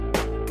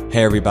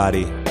Hey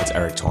everybody, it's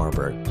Eric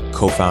Torenberg,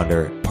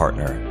 co-founder,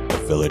 partner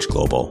of Village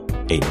Global,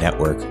 a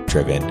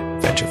network-driven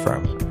venture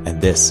firm.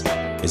 And this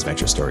is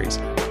Venture Stories,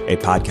 a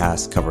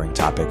podcast covering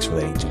topics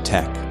relating to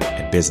tech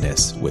and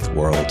business with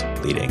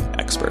world-leading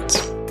experts.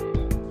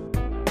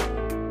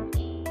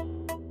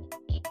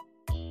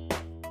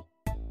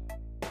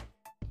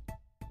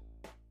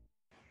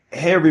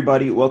 Hey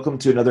everybody, welcome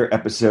to another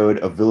episode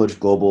of Village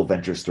Global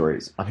Venture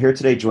Stories. I'm here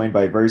today joined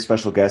by a very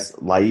special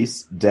guest,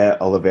 Lais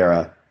de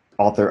Oliveira,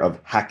 author of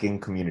Hacking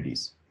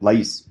Communities.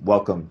 Lais,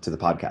 welcome to the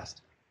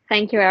podcast.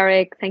 Thank you,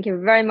 Eric. Thank you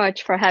very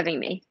much for having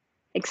me.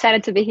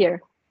 Excited to be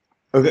here.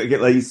 Okay,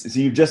 Lais, so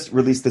you've just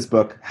released this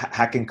book,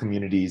 Hacking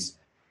Communities.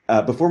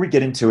 Before we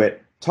get into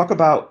it, talk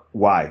about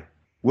why.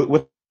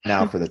 What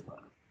now for this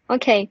book?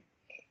 Okay,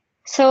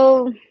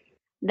 so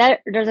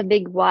there's a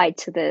big why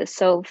to this.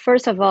 So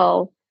first of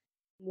all,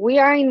 we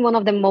are in one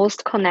of the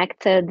most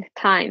connected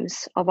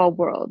times of our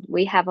world.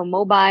 We have a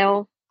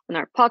mobile in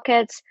our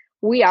pockets.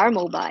 We are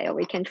mobile.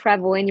 We can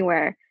travel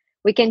anywhere.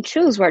 We can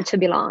choose where to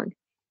belong.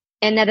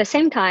 And at the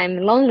same time,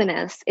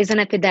 loneliness is an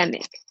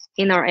epidemic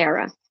in our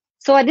era.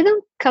 So I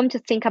didn't come to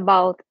think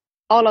about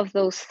all of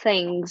those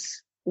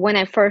things when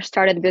I first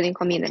started building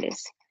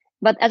communities.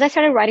 But as I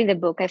started writing the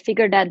book, I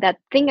figured that that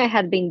thing I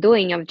had been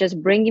doing of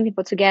just bringing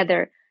people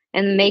together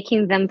and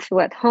making them feel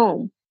at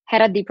home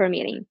had a deeper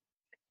meaning.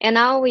 And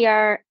now we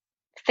are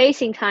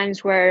facing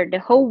times where the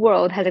whole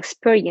world has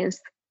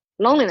experienced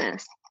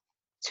loneliness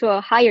to a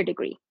higher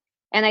degree.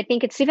 And I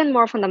think it's even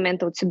more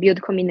fundamental to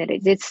build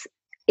communities. It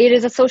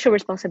is a social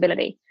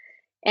responsibility.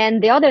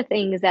 And the other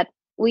thing is that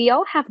we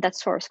all have that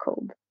source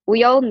code.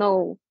 We all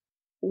know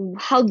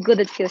how good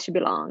it feels to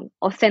belong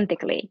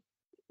authentically,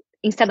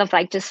 instead of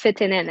like just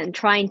fitting in and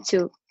trying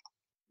to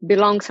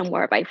belong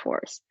somewhere by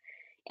force.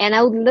 And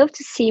I would love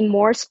to see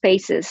more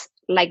spaces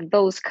like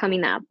those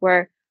coming up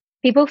where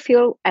people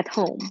feel at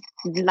home,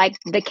 like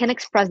they can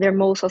express their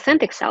most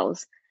authentic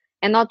selves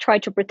and not try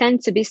to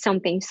pretend to be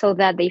something so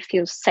that they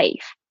feel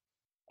safe.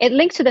 It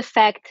links to the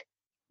fact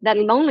that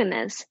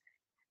loneliness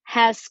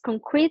has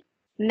concrete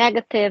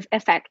negative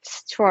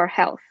effects to our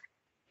health.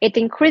 It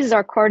increases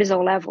our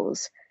cortisol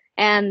levels.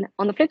 And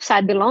on the flip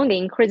side,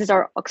 belonging increases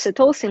our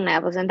oxytocin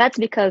levels. And that's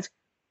because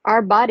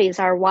our bodies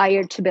are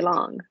wired to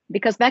belong.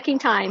 Because back in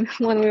time,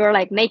 when we were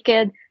like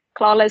naked,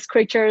 clawless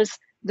creatures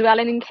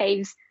dwelling in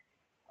caves,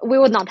 we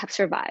would not have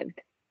survived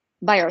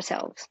by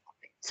ourselves.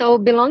 So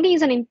belonging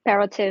is an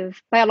imperative,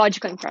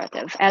 biological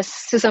imperative, as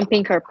Susan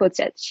Pinker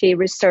puts it. She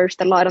researched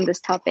a lot on this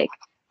topic,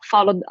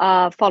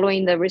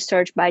 following the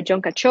research by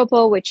John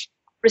Cacioppo, which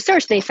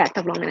researched the effect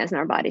of loneliness in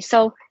our body.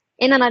 So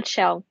in a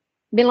nutshell,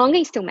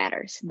 belonging still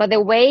matters, but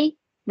the way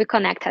we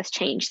connect has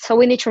changed. So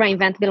we need to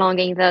reinvent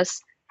belonging,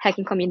 thus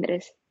hacking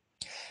communities.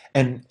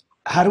 And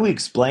how do we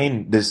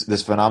explain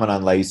this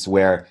phenomenon, Lais,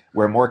 where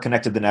we're more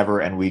connected than ever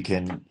and we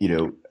can,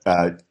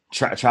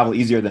 travel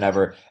easier than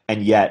ever,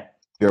 and yet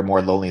you're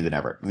more lonely than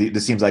ever?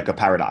 This seems like a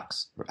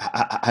paradox.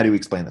 How do we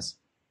explain this?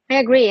 I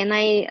agree. And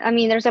I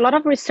mean, there's a lot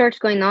of research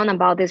going on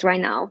about this right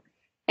now.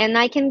 And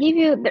I can give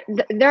you,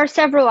 there are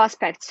several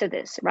aspects to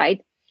this, right?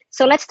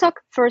 So let's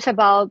talk first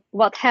about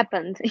what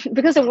happened,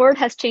 because the world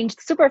has changed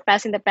super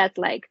fast in the past,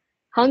 like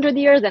 100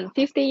 years, then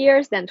 50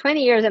 years, then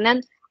 20 years. And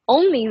then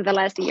only in the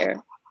last year,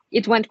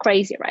 it went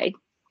crazy, right?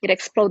 It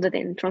exploded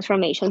in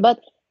transformation.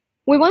 But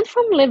we went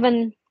from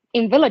living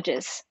in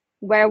villages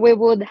where we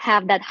would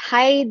have that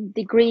high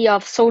degree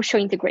of social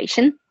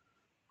integration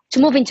to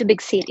move into big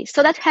cities.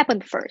 So that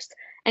happened first.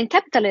 And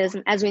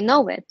capitalism, as we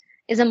know it,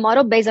 is a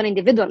model based on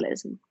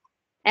individualism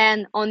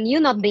and on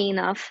you not being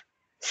enough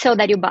so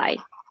that you buy,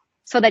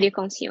 so that you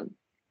consume.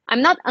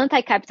 I'm not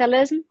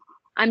anti-capitalism.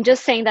 I'm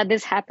just saying that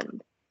this happened.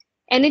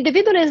 And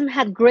individualism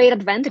had great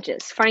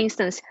advantages. For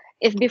instance,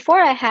 if before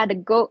I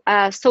had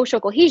social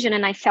cohesion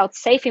and I felt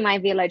safe in my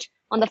village,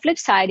 on the flip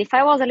side, if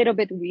I was a little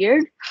bit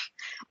weird,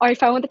 or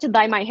if I wanted to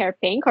dye my hair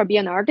pink or be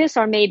an artist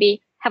or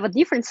maybe have a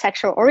different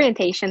sexual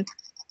orientation,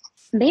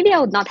 maybe I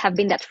would not have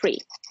been that free.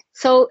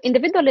 So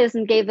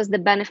individualism gave us the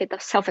benefit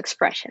of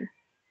self-expression.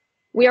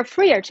 We are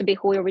freer to be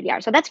who we really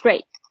are. So that's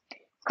great.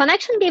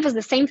 Connection gave us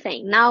the same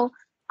thing. Now,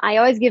 I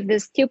always give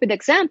this stupid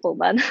example,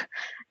 but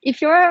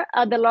if you're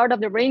the Lord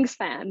of the Rings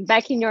fan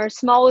back in your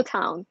small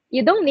town,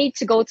 you don't need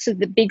to go to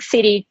the big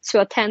city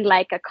to attend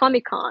like a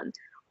Comic-Con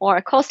or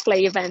a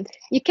cosplay event.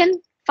 You can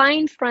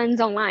find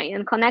friends online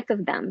and connect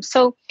with them.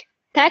 So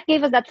tech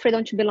gave us that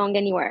freedom to belong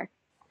anywhere.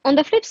 On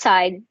the flip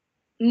side,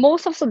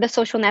 most of the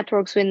social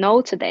networks we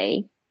know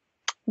today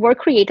were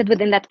created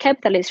within that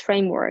capitalist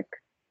framework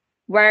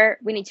where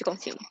we need to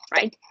consume,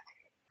 right?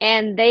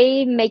 And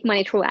they make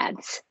money through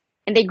ads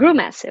and they grew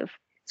massive.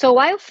 So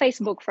while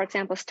Facebook, for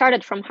example,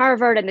 started from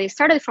Harvard and they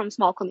started from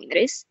small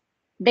communities,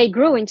 they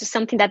grew into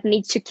something that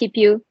needs to keep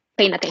you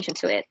paying attention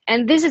to it.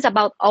 And this is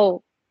about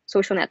all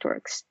social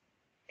networks.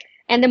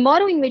 And the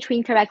model in which we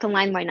interact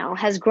online right now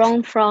has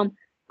grown from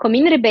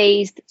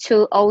community-based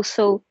to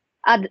also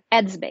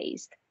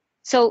ads-based.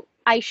 So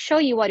I show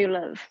you what you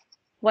love,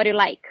 what you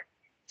like.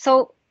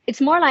 So it's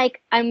more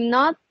like I'm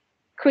not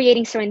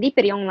creating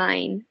serendipity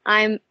online.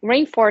 I'm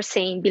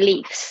reinforcing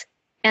beliefs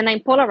and I'm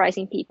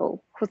polarizing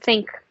people who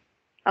think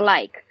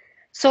alike.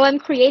 So I'm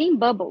creating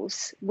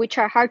bubbles which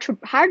are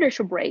harder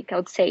to break, I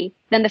would say,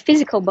 than the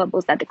physical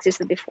bubbles that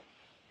existed before.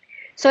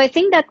 So I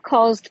think that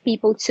caused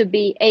people to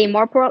be A,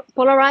 more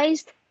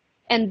polarized,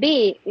 and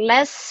B,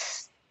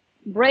 less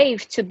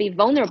brave to be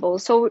vulnerable.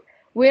 So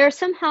we're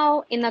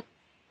somehow in a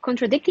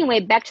contradicting way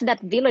back to that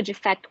village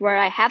effect where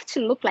I have to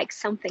look like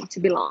something to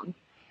belong.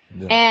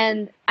 Yeah.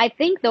 And I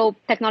think though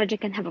technology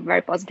can have a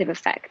very positive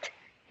effect.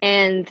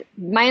 And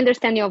my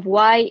understanding of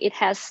why it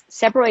has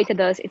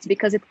separated us, it's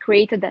because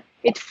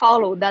it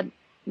followed that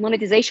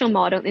monetization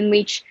model in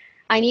which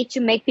I need to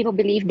make people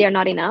believe they're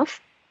not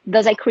enough.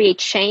 Thus I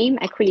create shame,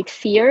 I create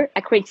fear,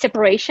 I create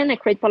separation, I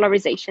create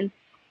polarization.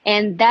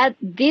 And that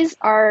these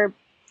are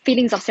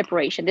feelings of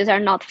separation. These are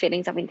not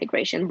feelings of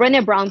integration.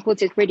 Brené Brown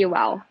puts it really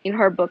well in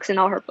her books, in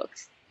all her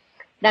books,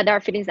 that there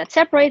are feelings that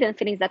separate and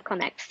feelings that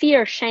connect.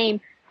 Fear,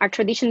 shame are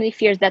traditionally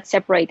fears that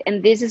separate.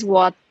 And this is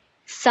what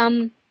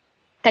some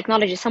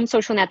technology, some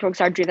social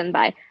networks are driven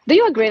by. Do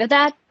you agree with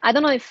that? I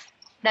don't know if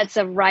that's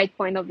a right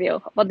point of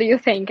view. What do you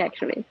think,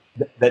 actually?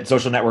 That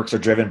social networks are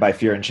driven by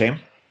fear and shame?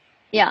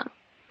 Yeah.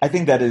 I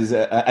think that is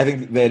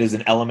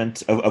an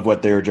element of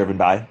what they're driven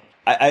by.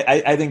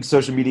 I think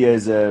social media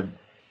is a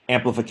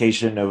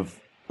amplification of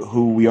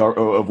who we are,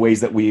 of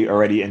ways that we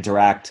already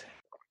interact.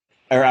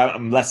 Or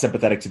I'm less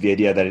sympathetic to the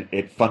idea that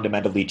it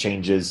fundamentally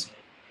changes,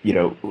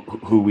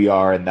 who we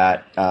are, and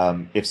that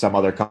if some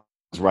other company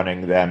was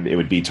running them, it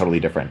would be totally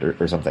different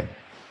or something.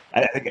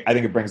 I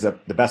think it brings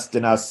up the best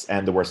in us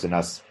and the worst in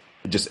us.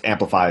 It just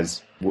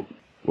amplifies what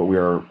we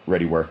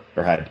already were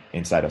or had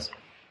inside us.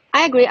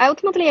 I agree. I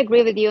ultimately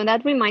agree with you. And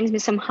that reminds me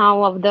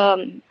somehow of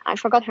I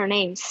forgot her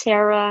name,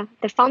 Sarah,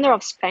 the founder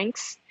of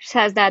Spanx. She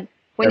says that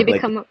when you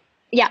become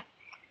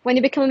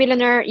a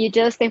millionaire, you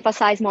just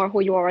emphasize more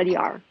who you already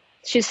are.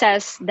 She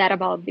says that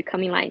about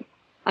becoming like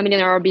a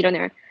millionaire or a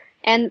billionaire.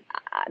 And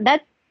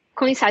that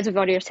coincides with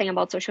what you're saying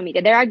about social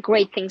media. There are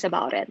great things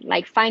about it,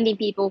 like finding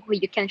people who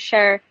you can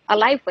share a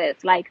life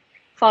with, like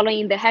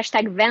following the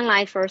hashtag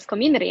VanLifers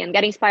community and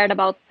get inspired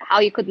about how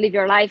you could live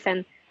your life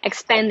and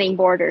expanding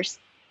borders.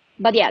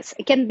 But yes,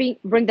 it can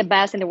bring the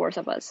best and the worst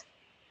of us.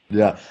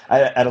 Yeah. I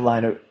had a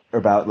line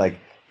about like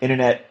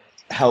internet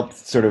helped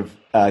sort of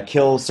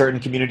kill certain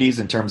communities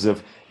in terms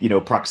of,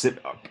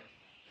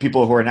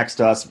 people who are next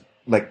to us,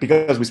 like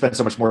because we spend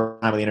so much more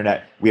time on the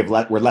internet,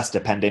 we're less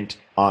dependent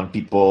on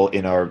people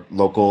in our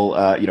local,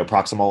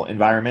 proximal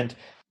environment.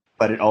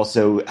 But it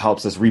also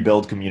helps us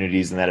rebuild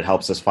communities, and that it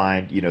helps us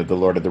find, the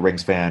Lord of the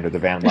Rings fan or the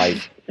van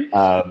life,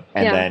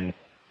 then,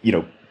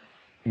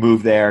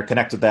 move there,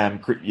 connect with them,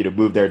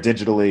 move there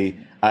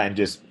digitally,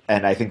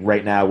 and I think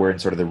right now we're in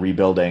sort of the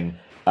rebuilding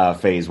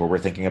phase where we're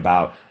thinking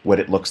about what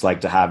it looks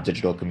like to have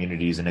digital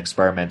communities and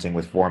experimenting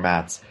with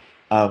formats.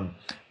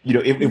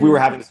 If we were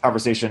having this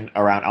conversation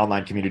around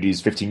online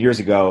communities 15 years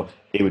ago,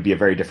 it would be a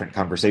very different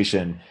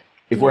conversation.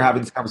 If we're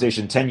having this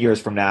conversation 10 years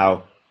from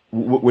now,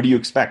 what do you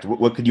expect?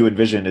 What could you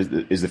envision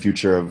is the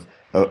future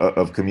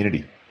of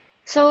community?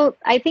 So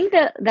I think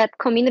that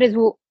communities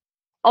will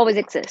always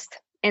exist,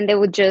 and they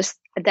would just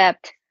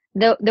adapt.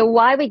 The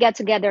why we get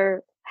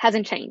together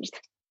hasn't changed.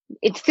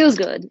 It feels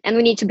good, and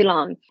we need to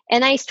belong.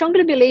 And I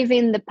strongly believe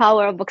in the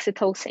power of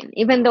oxytocin,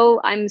 even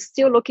though I'm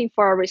still looking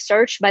for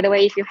research. By the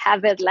way, if you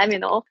have it, let me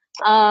know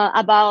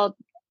about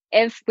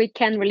if we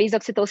can release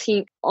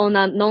oxytocin on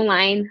an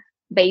online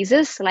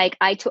basis, like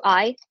eye to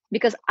eye,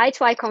 because eye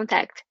to eye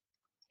contact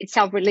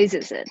itself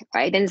releases it,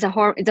 right? And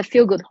it's a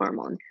feel good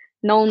hormone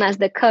known as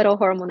the cuddle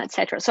hormone,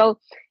 etc. So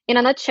in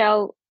a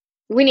nutshell,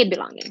 we need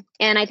belonging,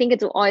 and I think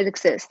it will always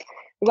exist.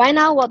 Right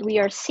now, what we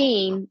are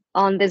seeing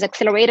on this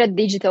accelerated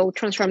digital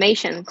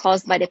transformation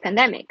caused by the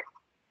pandemic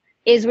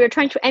is we're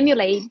trying to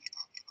emulate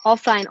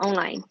offline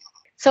online.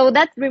 So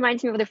that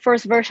reminds me of the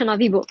first version of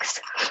ebooks,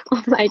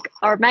 of like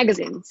our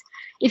magazines.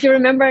 If you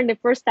remember in the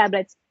first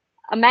tablets,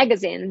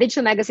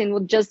 digital magazine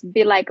would just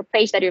be like a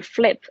page that you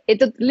flip. It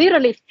would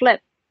literally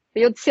flip.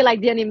 You'd see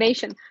like the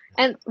animation.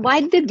 And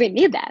why did we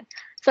need that?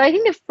 So I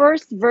think the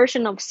first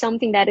version of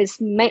something that is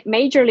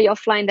majorly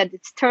offline, that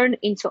it's turned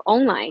into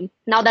online,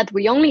 now that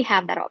we only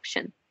have that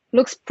option,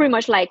 looks pretty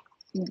much like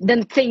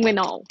the thing we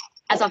know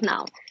as of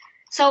now.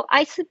 So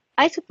I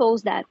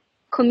suppose that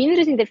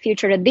communities in the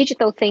future, the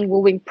digital thing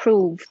will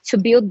improve to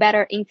build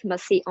better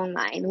intimacy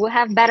online. We'll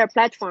have better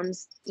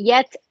platforms,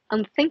 yet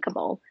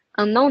unthinkable,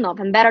 unknown of,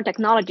 and better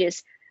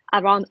technologies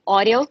around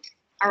audio,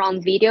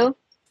 around video,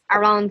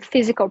 around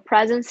physical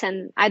presence,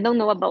 and I don't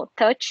know about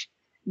touch,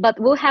 but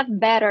we'll have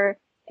better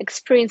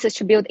experiences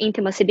to build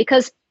intimacy,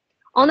 because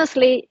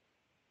honestly,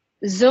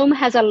 Zoom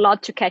has a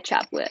lot to catch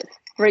up with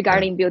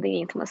regarding building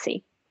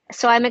intimacy.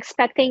 So I'm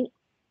expecting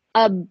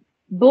a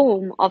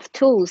boom of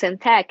tools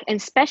and tech, and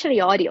especially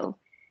audio,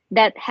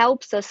 that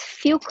helps us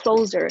feel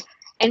closer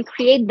and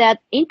create that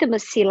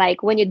intimacy,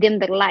 like when you dim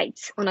the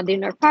lights on a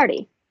dinner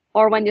party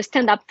or when you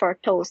stand up for a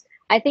toast.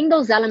 I think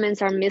those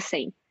elements are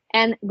missing,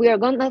 and we are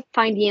going to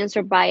find the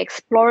answer by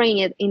exploring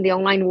it in the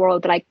online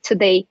world. Like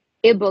today,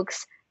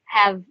 ebooks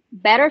have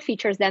better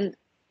features than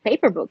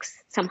paper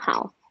books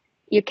somehow.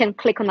 you can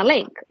click on a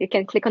link, you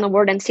can click on a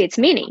word and see its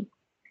meaning.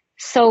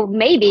 So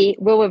maybe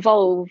we'll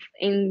evolve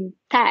in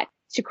tech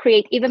to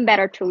create even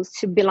better tools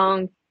to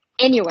belong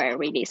anywhere,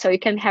 really. So you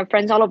can have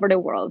friends all over the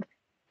world.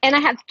 And I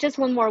have just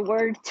one more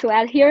word to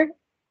add here.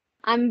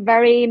 I'm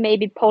very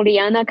maybe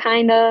Pollyanna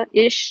kind of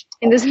ish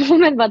in this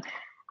moment, but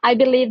I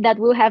believe that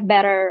we'll have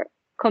better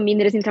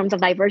communities in terms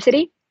of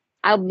diversity.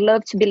 I would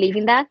love to believe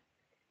in that.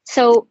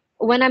 So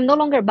when I'm no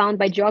longer bound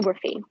by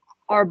geography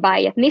or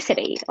by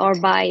ethnicity or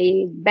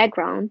by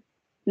background,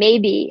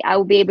 maybe I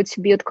will be able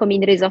to build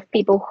communities of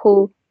people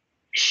who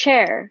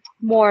share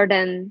more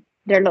than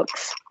their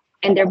looks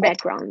and their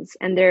backgrounds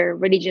and their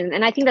religion.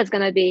 And I think that's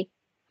going to be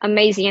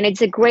amazing. And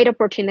it's a great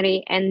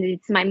opportunity. And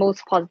it's my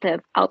most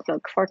positive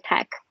outlook for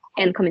tech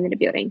and community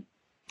building.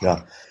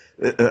 Yeah,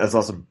 that's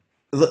awesome.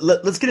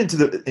 Let's get into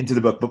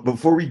the book. But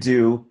before we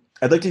do,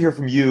 I'd like to hear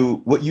from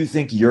you what you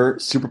think your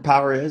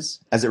superpower is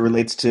as it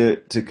relates to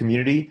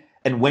community,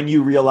 and when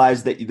you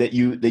realized that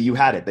you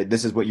had it, that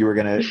this is what you were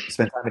going to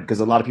spend time in. Because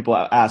a lot of people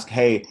ask,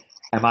 "Hey,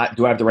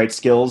 do I have the right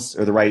skills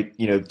or the right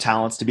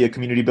talents to be a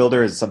community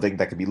builder? Is it something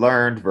that can be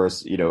learned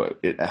versus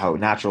how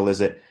natural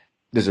is it?"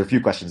 There's a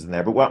few questions in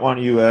there, but why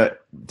don't you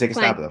take a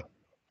stab at them?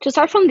 To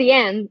start from the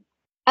end,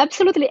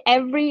 absolutely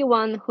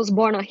everyone who's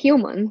born a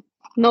human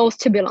knows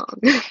to belong.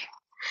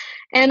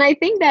 And I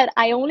think that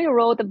I only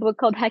wrote a book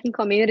called Hacking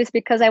Communities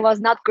because I was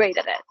not great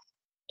at it.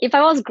 If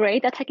I was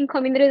great at hacking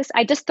communities,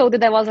 I just told you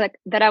that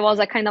I was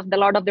a kind of the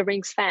Lord of the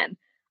Rings fan.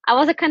 I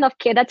was a kind of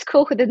kid at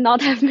school who did not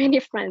have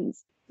many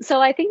friends. So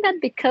I think that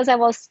because I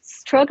was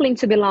struggling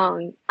to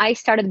belong, I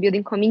started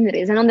building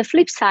communities. And on the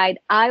flip side,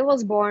 I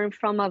was born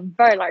from a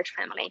very large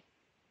family.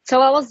 So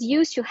I was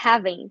used to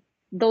having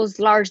those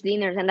large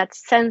dinners and that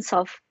sense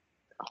of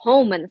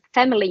home and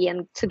family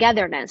and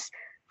togetherness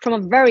from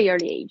a very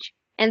early age.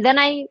 And then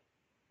I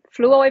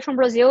flew away from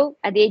Brazil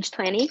at the age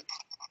 20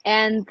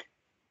 and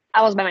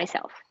I was by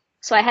myself.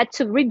 So I had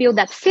to rebuild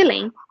that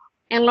feeling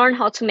and learn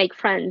how to make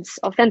friends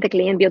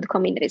authentically and build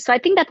communities. So I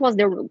think that was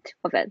the root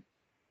of it.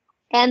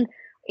 And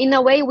in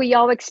a way, we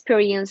all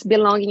experience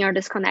belonging or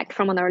disconnect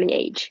from an early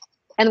age,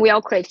 and we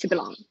all crave to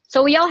belong.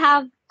 So we all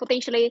have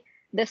potentially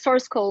the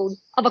source code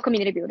of a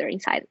community builder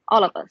inside,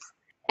 all of us.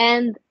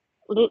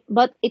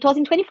 But it was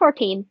in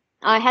 2014,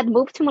 I had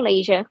moved to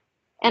Malaysia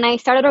and I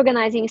started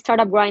organizing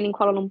Startup Grind in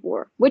Kuala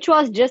Lumpur, which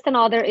was just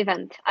another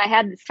event. I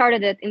had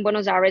started it in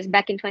Buenos Aires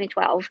back in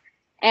 2012,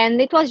 and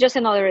it was just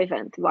another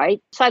event,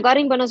 right? So I got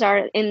in Buenos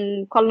Aires,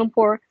 in Kuala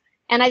Lumpur,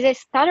 and as I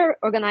started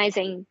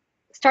organizing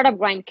Startup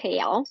Grind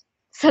KL,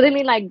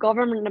 suddenly like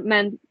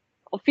government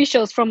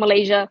officials from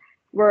Malaysia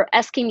were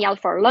asking me out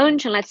for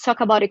lunch and let's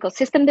talk about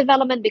ecosystem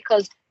development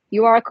because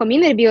you are a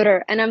community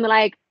builder. And I'm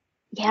like,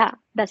 yeah,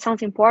 that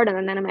sounds important.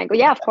 And then I'm like, oh,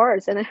 yeah, of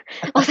course. And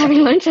I was having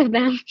lunch with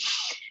them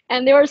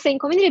and they were saying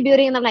community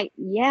building. And I'm like,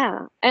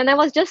 yeah. And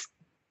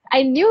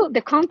I knew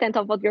the content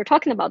of what we were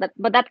talking about,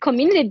 but that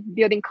community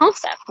building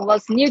concept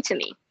was new to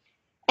me.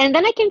 And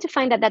then I came to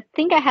find that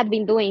thing I had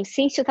been doing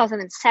since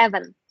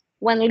 2007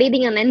 when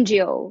leading an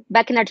NGO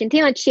back in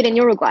Argentina, Chile, and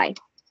Uruguay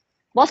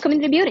was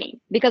community building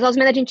because I was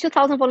managing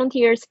 2,000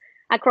 volunteers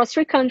across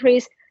 3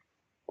 countries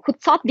who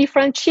thought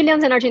different.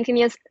 Chileans and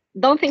Argentinians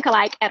don't think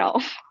alike at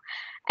all.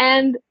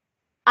 And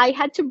I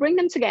had to bring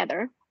them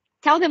together,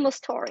 tell them a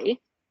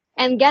story,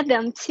 and get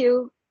them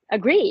to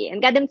agree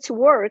and get them to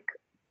work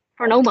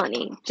for no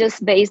money,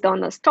 just based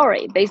on a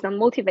story, based on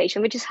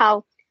motivation, which is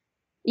how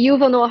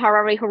Yuval Noah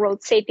Harari, who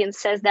wrote *Sapiens*,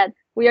 says that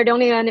we are the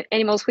only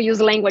animals who use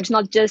language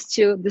not just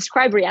to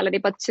describe reality,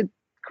 but to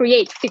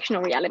create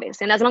fictional realities.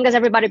 And as long as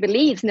everybody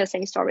believes in the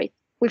same story,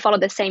 we follow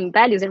the same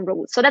values and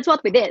rules. So that's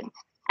what we did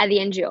at the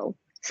NGO.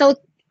 So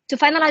to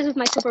finalize with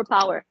my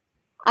superpower,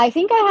 I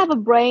think I have a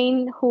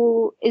brain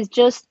who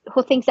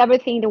thinks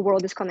everything in the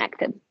world is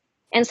connected.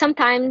 And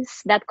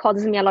sometimes that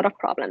causes me a lot of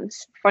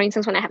problems. For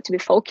instance, when I have to be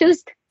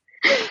focused,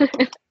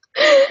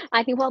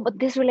 I think, well, but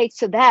this relates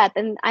to that.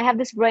 And I have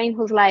this brain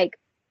who's like,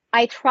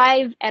 I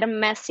thrive at a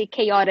messy,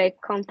 chaotic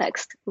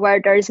context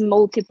where there's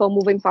multiple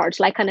moving parts,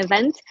 like an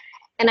event.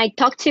 And I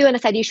talk to you and I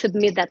said, you should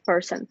meet that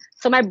person.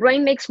 So my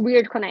brain makes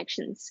weird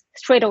connections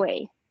straight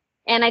away.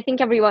 And I think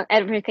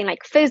everything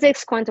like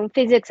physics, quantum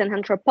physics, and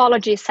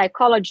anthropology,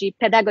 psychology,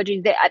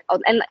 pedagogy,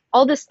 and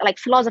all this like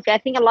philosophy, I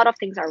think a lot of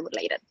things are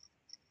related.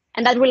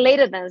 And that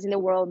relatedness in the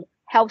world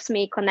helps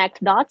me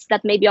connect dots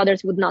that maybe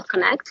others would not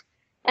connect.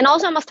 And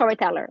also I'm a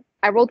storyteller.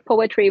 I wrote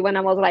poetry when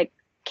I was like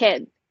a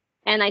kid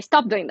and I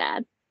stopped doing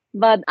that.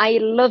 But I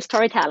love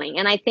storytelling.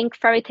 And I think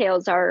fairy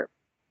tales are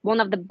one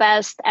of the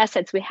best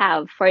assets we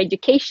have for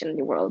education in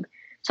the world.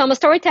 So I'm a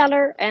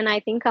storyteller and I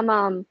think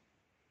I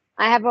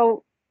have a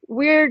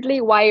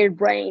weirdly wired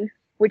brain,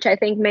 which I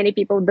think many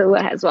people do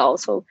as well.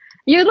 So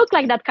you look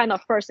like that kind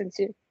of person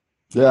too.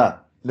 Yeah,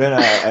 no,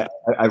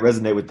 I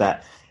resonate with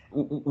that.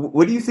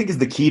 What do you think is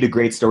the key to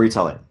great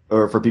storytelling,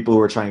 or for people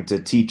who are trying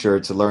to teach or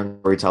to learn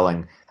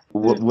storytelling?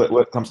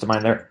 What comes to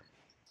mind there?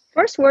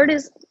 First word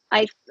is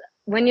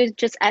when you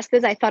just asked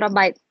this, I thought of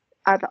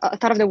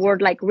the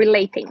word like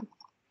relating.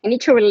 You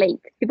need to relate.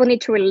 People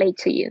need to relate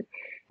to you,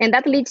 and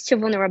that leads to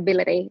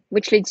vulnerability,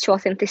 which leads to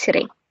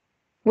authenticity.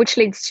 which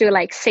leads to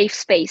like safe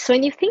space. So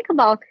when you think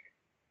about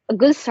a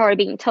good story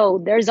being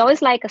told, there's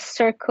always like a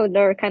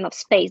circular kind of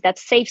space, that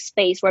safe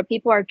space where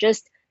people are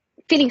just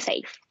feeling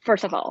safe,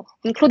 first of all,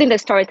 including the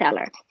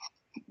storyteller.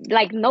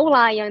 Like no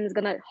lion is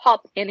gonna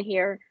hop in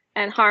here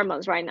and harm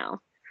us right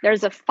now.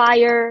 There's a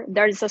fire,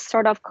 there's a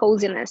sort of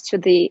coziness to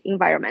the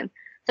environment.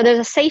 So there's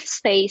a safe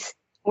space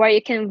where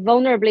you can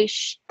vulnerably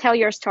tell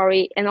your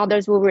story and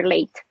others will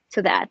relate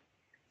to that.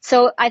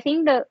 So I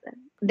think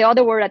the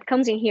other word that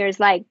comes in here is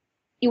like,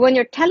 when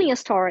you're telling a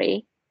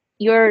story,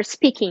 you're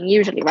speaking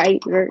usually,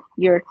 right?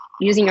 You're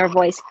using your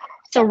voice.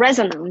 So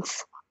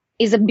resonance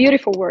is a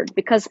beautiful word,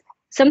 because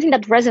something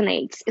that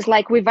resonates is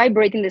like we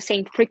vibrate in the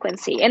same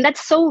frequency. And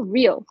that's so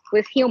real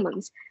with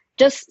humans.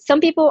 Just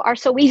some people are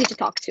so easy to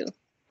talk to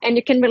and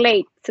you can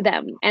relate to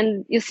them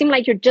and you seem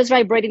like you're just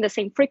vibrating the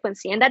same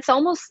frequency. And that's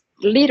almost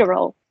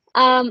literal.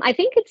 I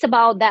think it's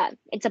about that.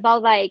 It's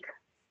about like,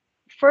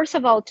 first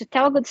of all, to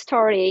tell a good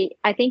story,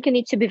 I think you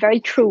need to be very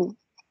true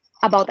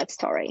about that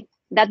story.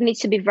 That needs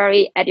to be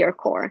very at your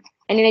core.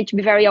 And you need to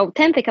be very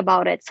authentic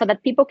about it so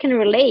that people can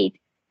relate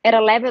at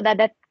a level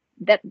that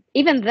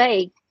even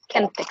they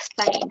can't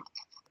explain.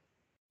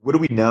 What do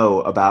we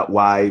know about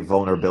why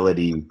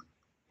vulnerability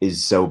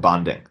is so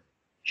bonding?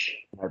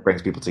 That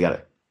brings people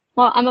together.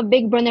 Well, I'm a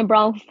big Brené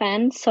Brown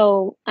fan,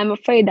 so I'm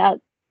afraid that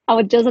I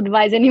would just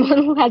advise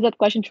anyone who has that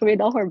question to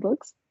read all her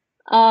books.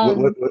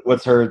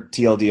 What's her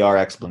TLDR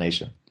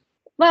explanation?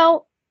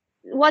 Well,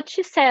 what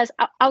she says,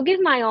 I'll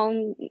give my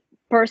own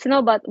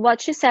personal, but what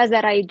she says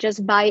that I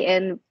just buy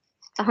in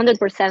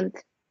 100%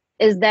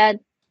 is that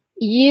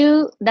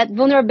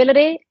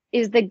vulnerability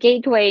is the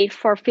gateway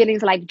for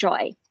feelings like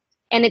joy.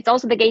 And it's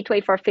also the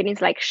gateway for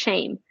feelings like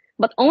shame.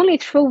 But only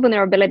through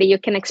vulnerability you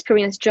can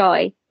experience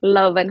joy,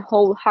 love, and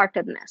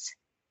wholeheartedness.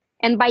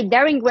 And by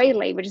daring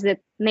greatly, which is the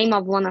name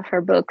of one of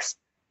her books,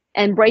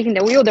 and Braving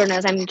the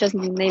Wilderness, I'm just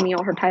naming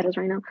all her titles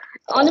right now.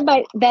 Only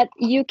by that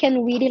you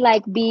can really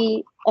like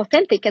be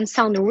authentic and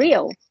sound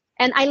real.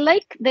 And I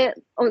like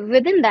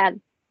within that,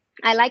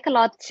 I like a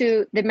lot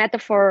to the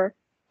metaphor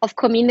of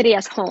community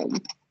as home.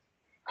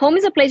 Home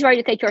is a place where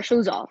you take your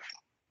shoes off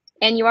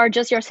and you are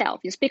just yourself.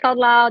 You speak out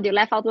loud, you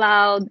laugh out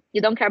loud,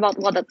 you don't care about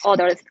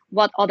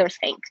what others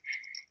think.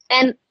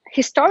 And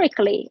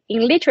historically,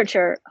 in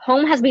literature,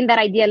 home has been that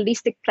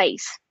idealistic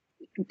place.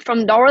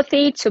 From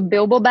Dorothy to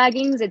Bilbo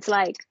Baggins, it's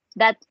like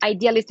that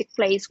idealistic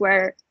place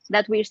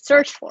that we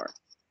search for,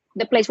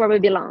 the place where we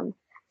belong.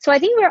 So I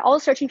think we're all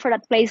searching for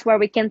that place where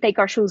we can take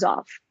our shoes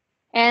off.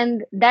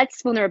 And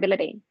that's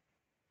vulnerability.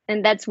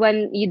 And that's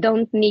when you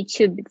don't need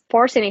to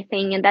force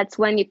anything. And that's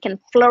when you can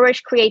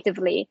flourish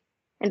creatively.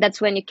 And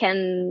that's when you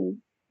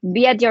can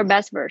be at your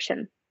best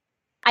version.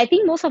 I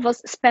think most of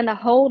us spend a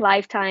whole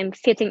lifetime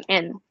fitting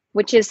in,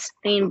 which is,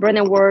 in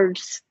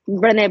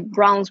Brené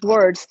Brown's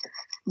words,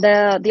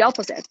 the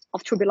opposite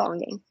of true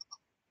belonging.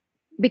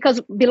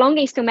 Because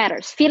belonging still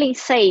matters. Feeling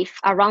safe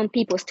around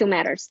people still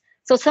matters.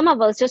 So some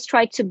of us just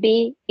try to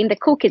be in the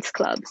cool kids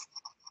clubs,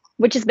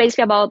 which is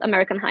basically about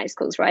American high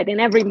schools, right? And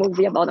every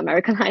movie about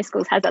American high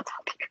schools has that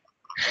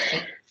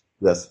topic.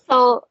 Yes.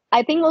 So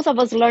I think most of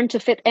us learn to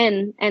fit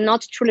in and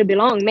not truly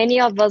belong.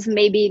 Many of us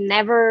maybe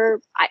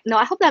never.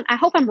 I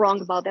hope I'm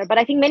wrong about that, but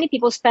I think many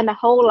people spend a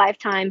whole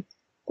lifetime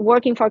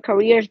working for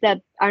careers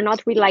that are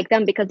not really like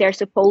them because they're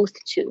supposed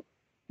to.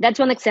 That's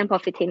one example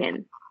of fitting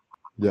in.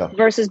 Yeah.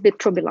 Versus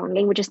true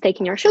belonging, which is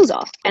taking your shoes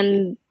off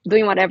and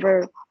doing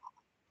whatever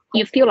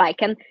you feel like.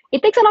 And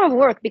it takes a lot of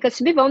work, because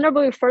to be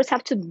vulnerable, you first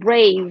have to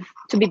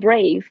be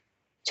brave,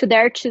 to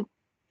dare to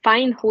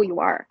find who you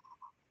are.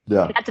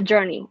 Yeah. And that's a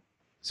journey.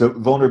 So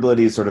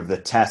vulnerability is sort of the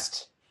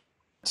test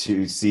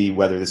to see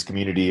whether this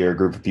community or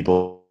group of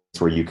people is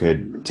where you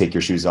could take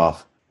your shoes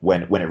off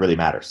when it really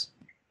matters.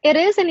 It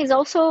is, and is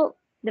also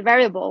the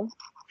variable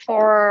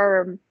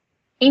for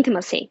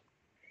intimacy.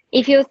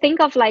 If you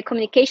think of like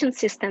communication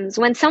systems,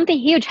 when something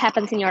huge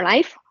happens in your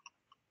life,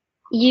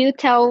 you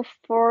tell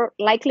for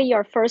likely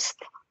your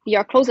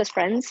closest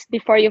friends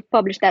before you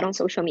publish that on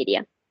social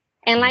media.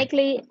 And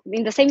likely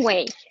in the same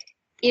way,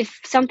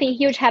 if something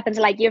huge happens,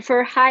 like if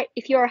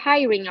you're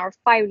hiring or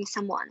firing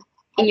someone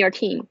in your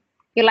team,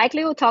 you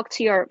likely will talk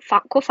to your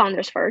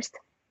co-founders first,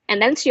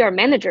 and then to your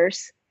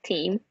manager's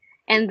team,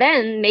 and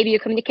then maybe you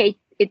communicate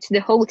it to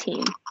the whole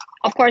team.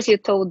 Of course, you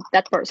told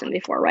that person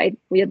before, right?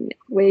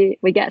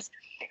 We guess.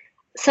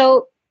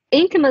 So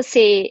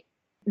intimacy,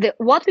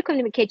 what we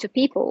communicate to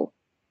people,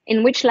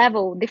 in which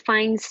level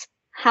defines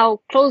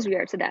how close we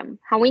are to them,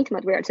 how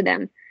intimate we are to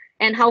them,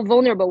 and how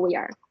vulnerable we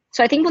are.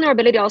 So I think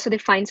vulnerability also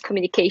defines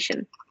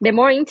communication. The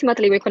more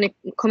intimately we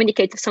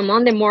communicate to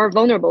someone, the more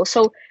vulnerable.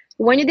 So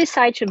when you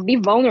decide to be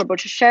vulnerable,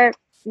 to share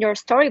your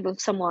story with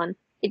someone,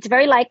 it's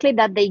very likely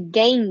that they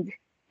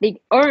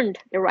earned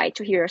the right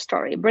to hear your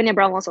story. Brené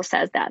Brown also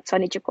says that, so I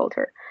need to quote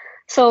her.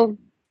 So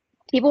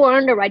people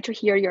earn the right to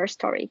hear your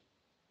story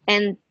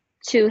and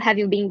to have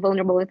you being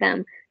vulnerable with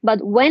them. But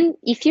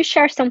if you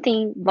share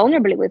something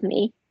vulnerably with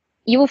me,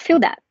 you will feel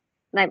that.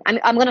 Like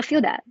I'm going to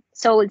feel that.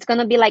 So it's going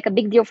to be like a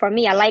big deal for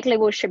me. I likely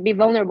will be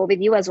vulnerable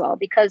with you as well,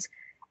 because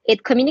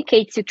it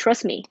communicates you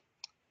trust me.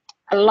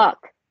 a lot.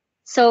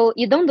 So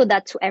you don't do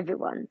that to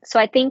everyone. So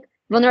I think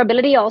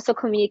vulnerability also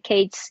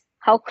communicates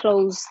how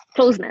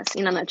closeness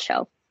in a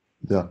nutshell.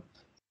 Yeah.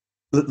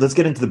 Let's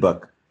get into the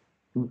book.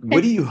 What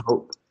Okay. do you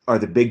hope are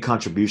the big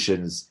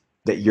contributions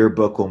that your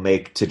book will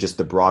make to just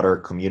the broader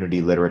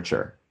community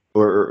literature?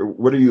 Or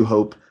what do you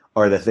hope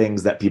are the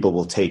things that people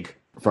will take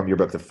from your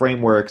book, the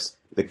frameworks,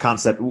 the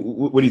concept?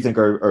 What do you think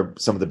are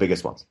some of the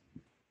biggest ones?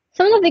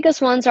 Some of the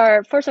biggest ones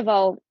are, first of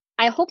all,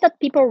 I hope that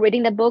people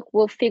reading the book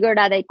will figure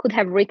that they could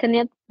have written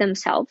it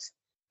themselves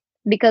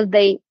because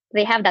they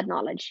have that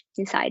knowledge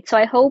inside. So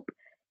I hope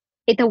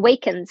it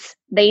awakens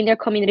the inner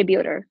community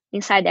builder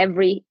inside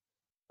everyone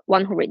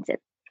who reads it.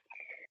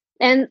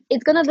 And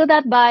it's going to do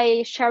that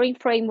by sharing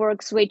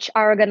frameworks which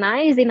are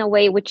organized in a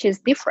way which is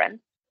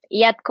different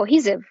yet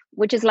cohesive,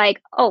 which is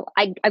like, oh,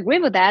 I agree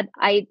with that.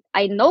 I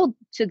know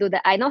to do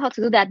that. I know how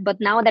to do that. But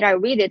now that I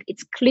read it,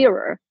 it's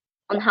clearer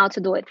on how to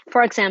do it.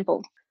 For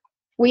example,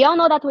 we all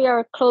know that we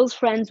are close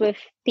friends with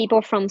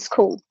people from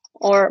school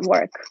or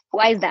work.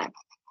 Why is that?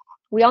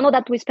 We all know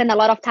that we spend a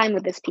lot of time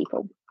with these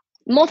people.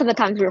 Most of the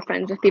times we're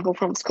friends with people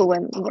from school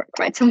and work,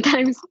 right?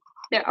 Sometimes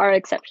there are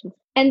exceptions.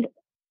 And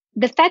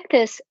the fact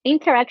is,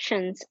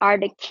 interactions are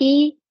the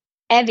key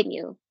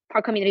avenue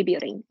for community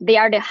building. They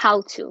are the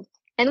how to.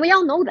 And we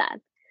all know that.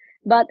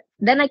 But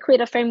then I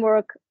create a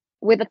framework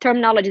with a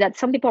terminology that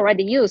some people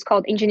already use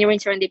called engineering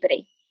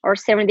serendipity or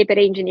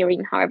serendipity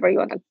engineering, however you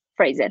want to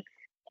phrase it.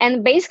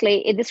 And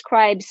basically, it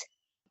describes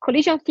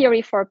collision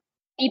theory for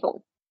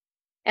people,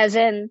 as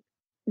in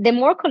the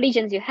more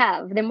collisions you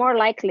have, the more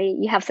likely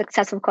you have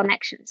successful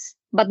connections.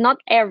 But not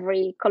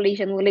every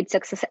collision will lead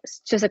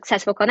to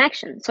successful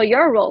connection. So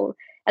your role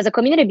as a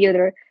community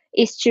builder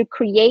is to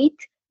create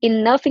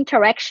enough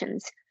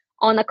interactions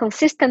on a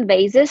consistent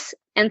basis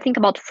and think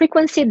about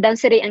frequency,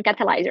 density, and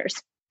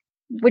catalyzers,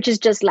 which is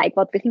just like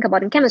what we think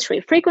about in chemistry.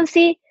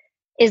 Frequency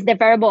is the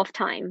variable of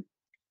time,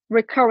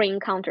 recurring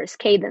encounters,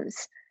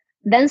 cadence.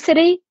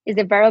 Density is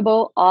the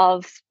variable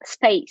of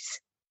space,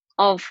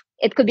 of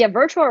it could be a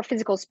virtual or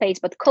physical space,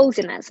 but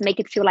coziness, make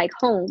it feel like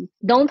home.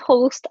 Don't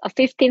host a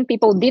 15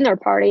 people dinner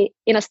party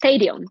in a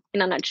stadium,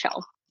 in a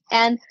nutshell.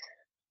 And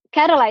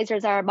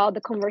catalyzers are about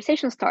the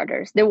conversation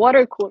starters, the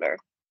water cooler,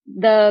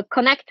 the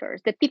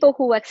connectors, the people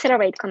who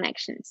accelerate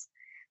connections.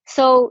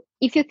 So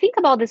if you think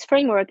about this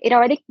framework, it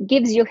already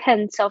gives you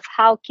hints of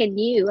how can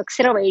you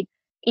accelerate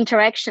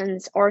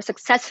interactions or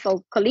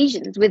successful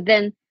collisions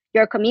within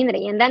your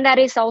community. And then that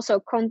is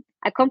also,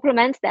 I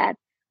complement that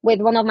with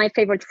one of my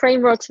favorite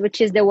frameworks, which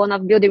is the one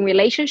of building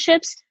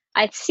relationships.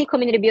 I see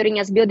community building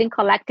as building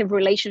collective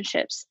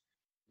relationships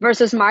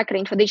versus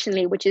marketing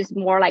traditionally, which is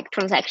more like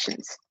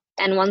transactions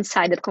and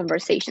one-sided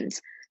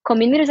conversations.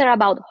 Communities are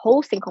about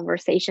hosting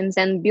conversations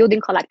and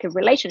building collective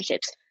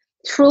relationships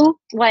through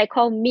what I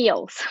call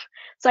meals.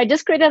 So I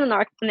just created an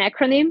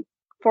acronym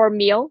for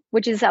meal,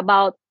 which is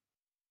about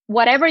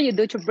whatever you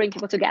do to bring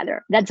people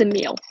together. That's a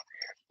meal.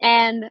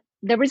 And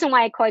the reason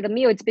why I call it a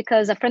meal is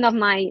because a friend of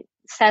mine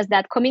says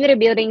that community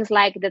building is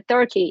like the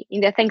turkey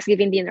in the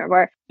Thanksgiving dinner,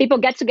 where people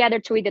get together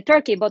to eat the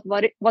turkey, but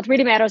what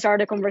really matters are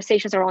the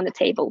conversations around the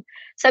table.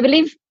 So I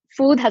believe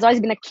food has always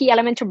been a key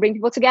element to bring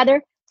people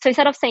together. So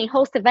instead of saying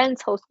host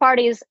events, host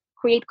parties,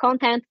 create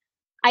content,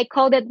 I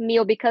called it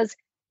meal because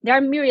there are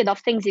a myriad of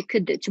things you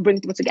could do to bring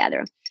people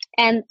together.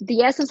 And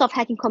the essence of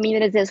hacking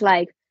communities is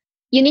like,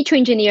 you need to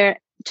engineer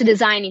to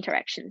design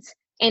interactions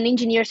and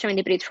engineer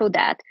serendipity through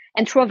that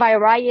and through a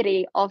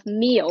variety of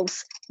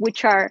meals,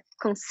 which are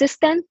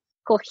consistent,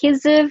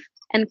 cohesive,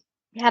 and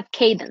have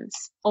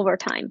cadence over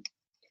time.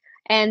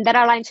 And that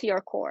aligns to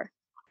your core.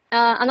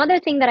 Another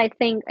thing that I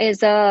think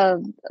is,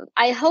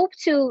 I hope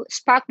to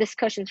spark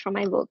discussions from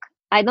my book.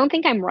 I don't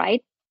think I'm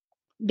right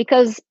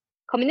because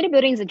community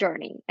building is a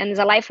journey and it's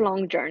a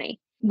lifelong journey.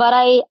 But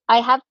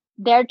I have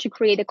dared to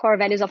create the core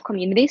values of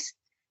communities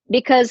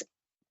because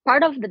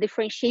part of the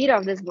differentiator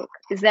of this book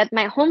is that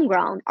my home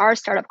ground are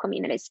startup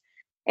communities.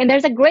 And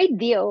there's a great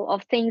deal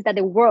of things that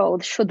the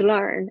world should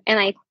learn.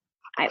 And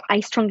I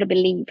strongly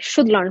believe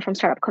should learn from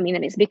startup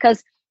communities.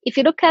 Because if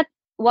you look at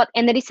what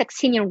Andy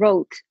Saxenian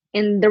wrote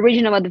in The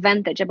Regional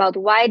Advantage about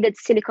why did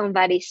Silicon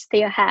Valley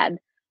stay ahead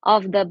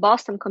of the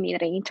Boston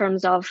community in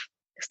terms of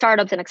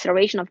startups and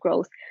acceleration of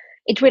growth,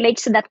 it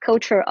relates to that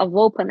culture of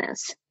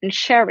openness and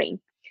sharing.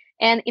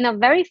 And in a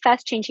very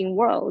fast changing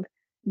world,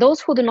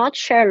 those who do not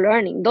share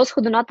learning, those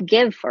who do not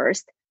give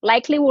first,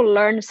 likely will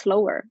learn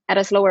slower at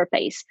a slower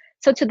pace.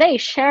 So today,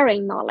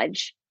 sharing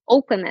knowledge,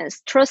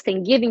 openness,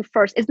 trusting, giving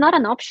first is not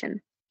an option.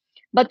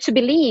 But to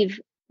believe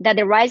that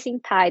the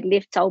rising tide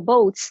lifts all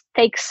boats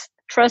takes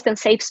trust and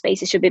safe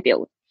spaces to be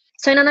built.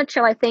 So in a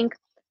nutshell, I think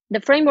the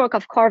framework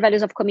of core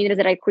values of communities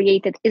that I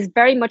created is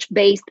very much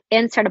based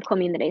in startup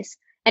communities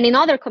and in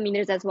other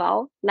communities as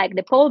well, like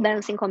the pole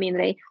dancing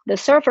community, the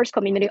surfers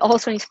community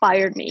also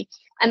inspired me,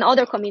 and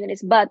other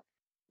communities. But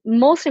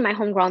mostly my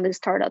home ground is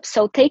startups.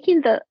 So taking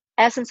the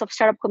essence of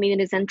startup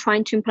communities and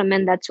trying to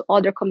implement that to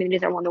other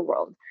communities around the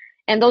world.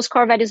 And those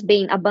core values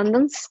being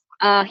abundance,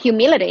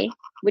 humility,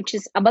 which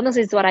is abundance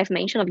is what I've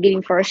mentioned of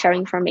giving first, sharing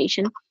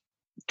information,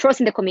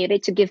 trusting the community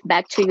to give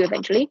back to you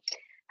eventually,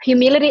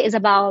 Humility is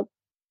about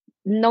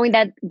knowing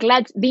that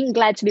being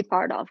glad to be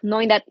part of,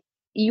 knowing that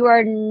you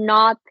are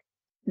not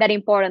that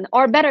important,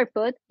 or better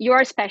put, you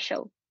are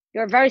special.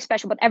 You're very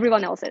special, but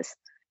everyone else is.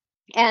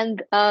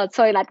 And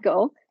so I let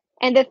go.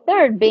 And the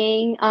third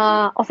being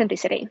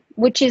authenticity,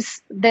 which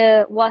is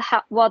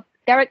what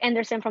Derek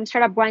Anderson from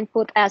Startup Grind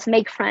put as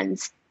make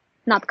friends,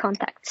 not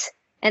contacts.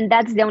 And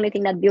that's the only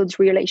thing that builds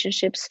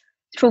relationships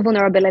through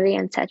vulnerability,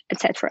 and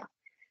etc.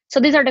 So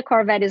these are the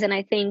core values, and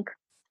I think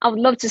I would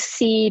love to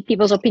see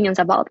people's opinions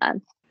about that.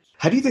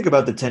 How do you think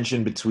about the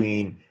tension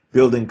between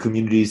building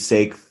communities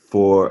sake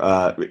for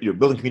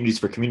building communities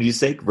for community's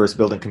sake versus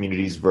building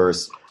communities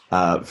versus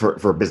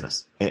for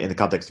business in the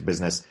context of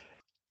business?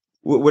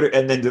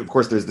 And then of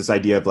course there's this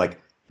idea of like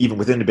even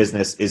within the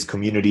business is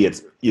community.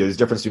 It's there's a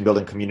difference between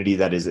building community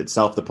that is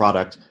itself the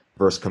product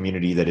versus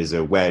community that is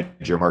a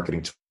wedge or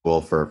marketing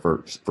tool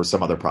for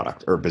some other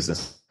product or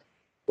business.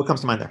 What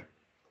comes to mind there?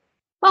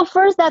 Well,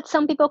 first, that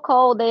some people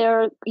call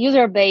their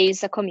user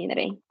base a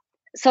community.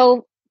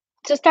 So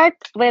to start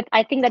with,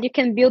 I think that you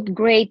can build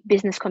great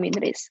business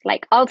communities,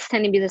 like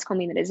outstanding business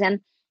communities. And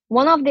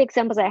one of the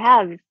examples I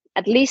have,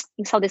 at least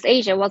in Southeast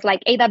Asia, was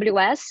like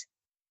AWS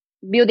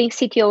building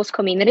CTOs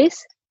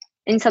communities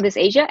in Southeast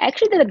Asia.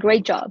 Actually did a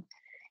great job.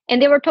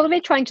 And they were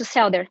totally trying to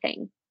sell their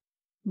thing.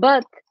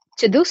 But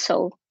to do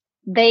so,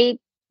 they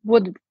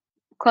would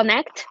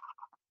connect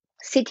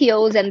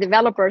CTOs and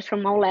developers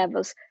from all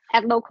levels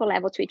at local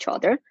level to each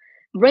other,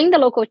 bring the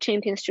local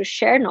champions to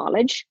share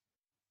knowledge,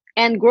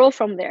 and grow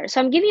from there.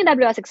 So I'm giving you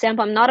AWS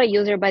example. I'm not a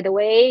user, by the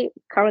way.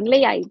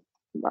 Currently, I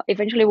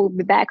eventually will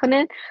be back on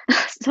it.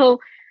 So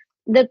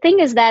the thing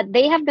is that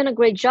they have done a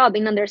great job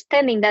in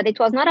understanding that it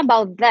was not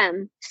about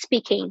them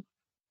speaking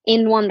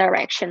in one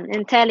direction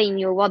and telling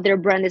you what their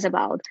brand is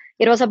about.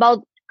 It was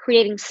about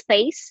creating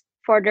space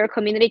for their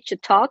community to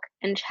talk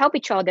and help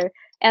each other.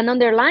 And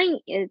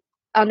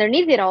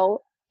underneath it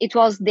all, it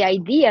was the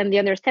idea and the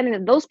understanding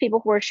that those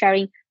people who were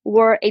sharing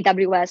were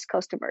AWS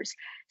customers.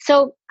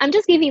 So I'm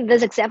just giving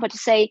this example to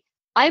say,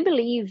 I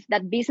believe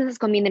that business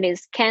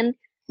communities can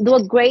do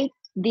a great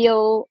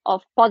deal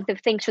of positive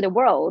things to the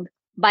world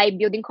by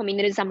building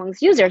communities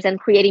amongst users and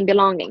creating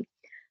belonging.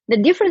 The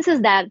difference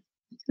is that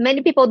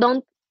many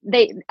people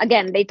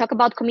they talk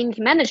about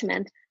community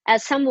management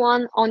as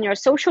someone on your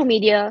social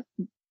media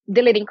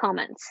deleting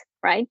comments,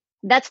 right?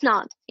 That's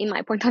not, in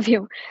my point of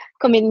view,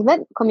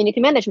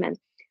 community management.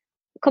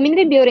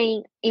 Community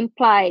building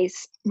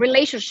implies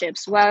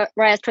relationships,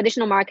 whereas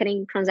traditional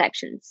marketing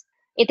transactions.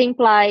 It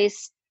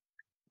implies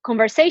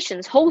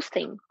conversations,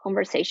 hosting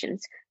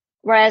conversations,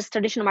 whereas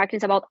traditional marketing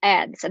is about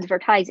ads,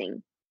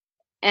 advertising.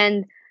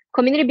 And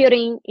community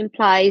building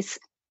implies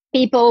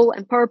people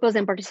and purpose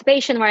and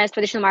participation, whereas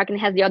traditional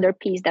marketing has the other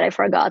piece that I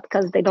forgot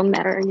because they don't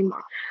matter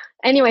anymore.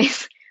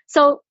 Anyways,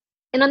 so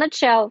in a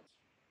nutshell,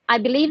 I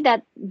believe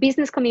that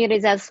business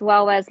communities, as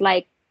well as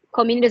like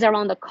communities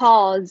around a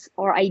cause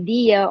or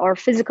idea or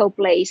physical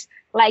place,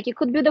 like you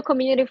could build a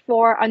community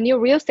for a new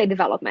real estate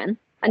development,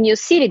 a new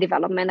city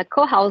development, a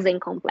co-housing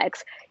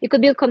complex. You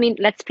could build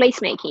let's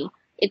placemaking.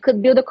 It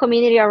could build a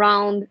community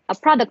around a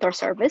product or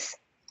service,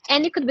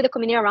 and you could build a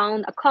community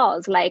around a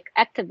cause like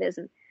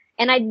activism.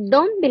 And I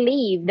don't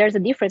believe there's a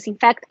difference. In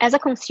fact, as a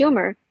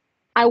consumer,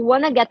 I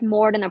want to get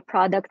more than a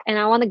product and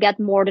I want to get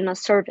more than a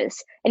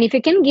service. And if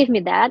you can give me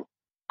that,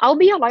 I'll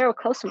be a loyal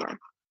customer.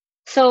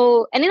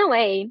 So, and in a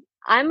way,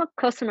 I'm a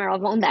customer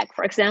of OnDeck,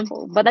 for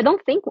example, but I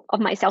don't think of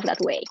myself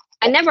that way.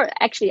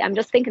 I'm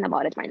just thinking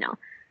about it right now.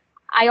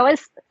 I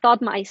always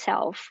thought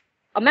myself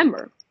a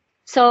member.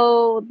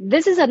 So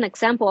this is an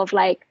example of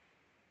like,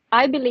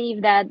 I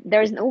believe that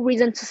there is no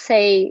reason to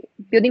say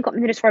building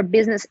communities for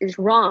business is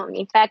wrong.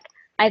 In fact,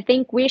 I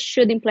think we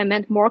should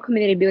implement more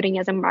community building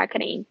as a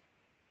marketing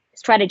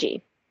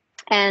strategy.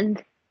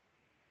 And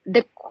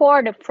the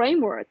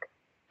framework,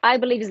 I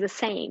believe, is the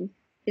same,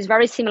 is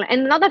very similar.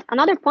 And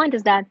another point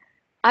is that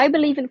I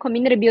believe in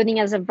community building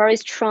as a very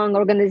strong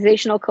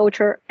organizational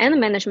culture and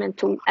management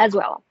tool as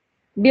well.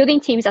 Building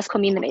teams as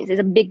communities is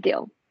a big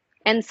deal.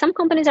 And some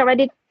companies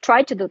already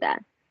try to do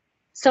that.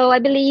 So I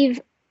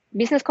believe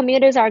business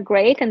communities are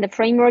great and the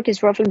framework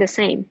is roughly the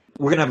same.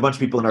 We're going to have a bunch of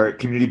people in our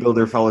Community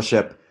Builder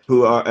Fellowship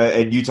who are,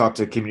 and you talk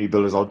to community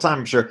builders all the time,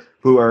 I'm sure,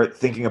 who are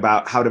thinking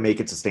about how to make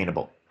it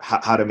sustainable,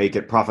 how to make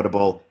it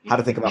profitable, how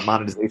to think about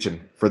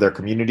monetization for their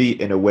community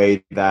in a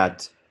way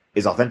that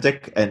is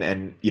authentic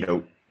and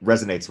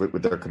resonates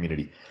with their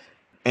community.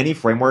 Any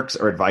frameworks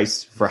or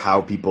advice for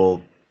how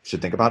people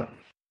should think about it?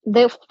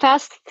 The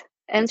fast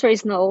answer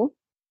is no.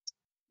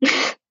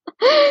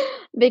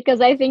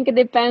 Because I think it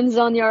depends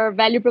on your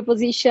value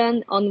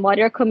proposition, on what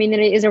your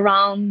community is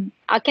around.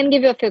 I can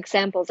give you a few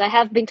examples. I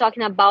have been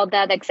talking about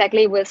that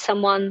exactly with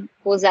someone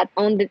who's at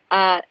the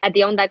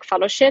OnDeck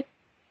Fellowship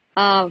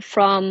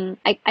from,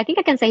 I think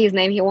I can say his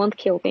name, he won't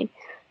kill me.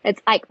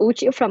 It's like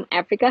Uchi from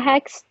Africa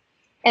Hacks.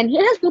 And he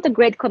has built a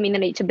great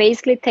community to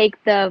basically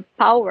take the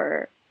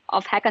power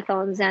of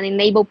hackathons and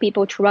enable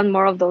people to run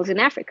more of those in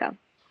Africa.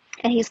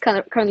 And he's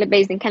currently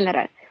based in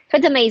Canada. So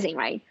it's amazing,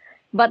 right?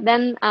 But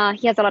then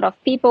he has a lot of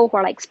people who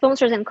are like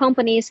sponsors and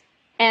companies.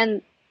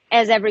 And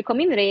as every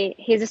community,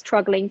 he's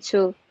struggling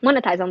to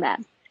monetize on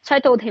that. So I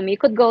told him, you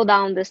could go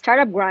down the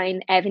startup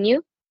grind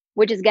avenue,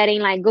 which is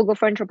getting like Google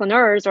for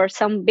entrepreneurs or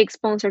some big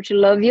sponsor to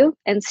love you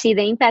and see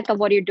the impact of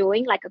what you're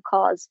doing, like a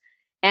cause,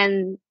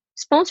 and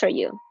sponsor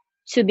you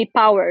to be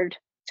powered,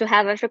 to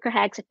have Africa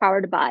Hacks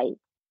powered by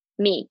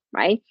me,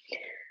 right?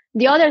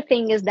 The other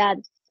thing is that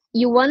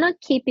you want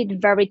to keep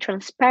it very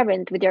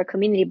transparent with your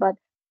community, but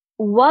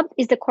what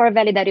is the core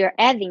value that you're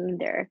adding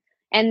there?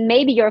 And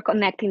maybe you're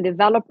connecting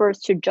developers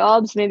to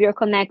jobs. Maybe you're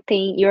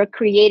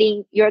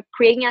creating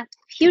a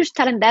huge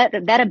talent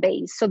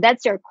database. So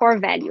that's your core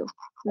value,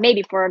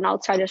 maybe for an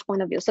outsider's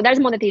point of view. So there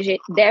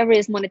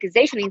is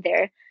monetization in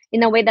there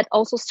in a way that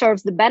also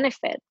serves that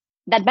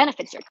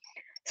benefits you.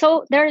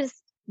 So there's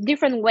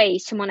different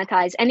ways to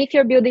monetize. And if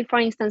you're building, for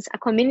instance, a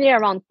community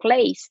around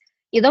place,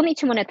 you don't need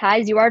to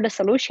monetize, you are the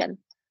solution.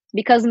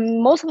 Because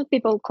most of the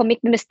people commit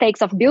the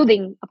mistakes of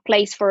building a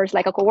place first,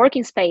 like a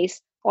co-working space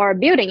or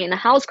building in a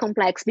house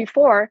complex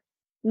before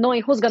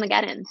knowing who's going to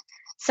get in.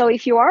 So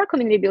if you are a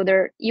community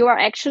builder, you are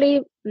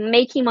actually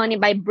making money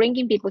by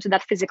bringing people to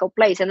that physical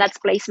place, and that's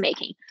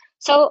placemaking.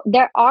 So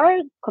there are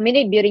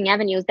community building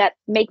avenues that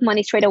make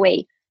money straight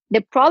away.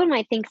 The problem,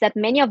 I think, is that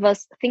many of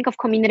us think of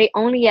community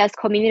only as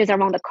communities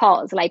around a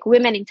cause, like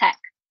women in tech.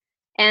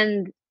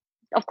 And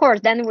of course,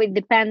 then we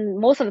depend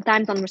most of the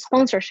time on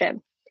sponsorship.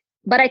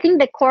 But I think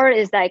the core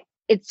is like,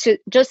 it's to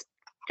just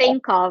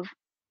think of,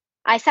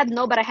 I said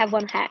no, but I have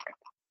one hack.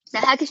 The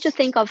hack is to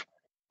think of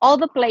all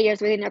the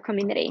players within your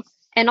community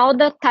and all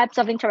the types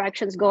of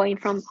interactions going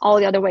from all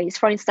the other ways.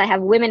 For instance, I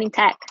have women in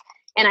tech,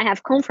 and I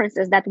have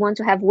conferences that want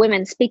to have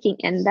women speaking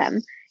in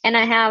them. And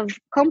I have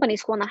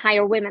companies who want to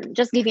hire women,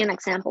 just give you an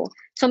example.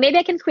 So maybe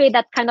I can create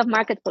that kind of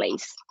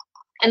marketplace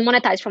and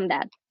monetize from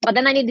that. But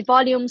then I need the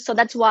volume. So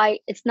that's why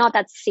it's not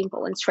that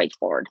simple and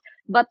straightforward.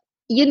 But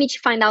you need to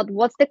find out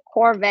what's the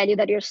core value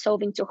that you're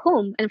solving to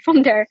whom. And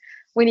from there,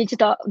 we need to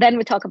talk. Then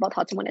we talk about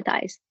how to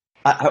monetize.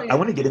 I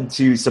want to get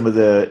into some of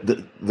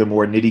the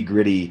more nitty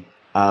gritty.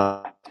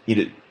 When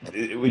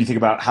you think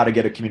about how to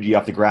get a community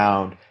off the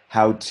ground,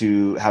 how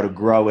to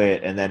grow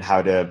it, and then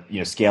how to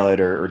scale it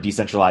or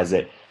decentralize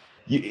it.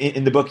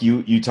 In the book,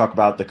 you talk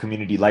about the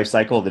community life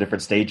cycle, the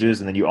different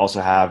stages, and then you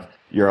also have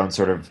your own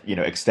sort of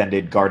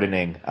extended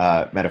gardening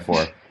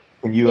metaphor.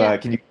 Can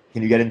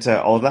you get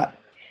into all of that?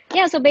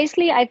 Yeah, so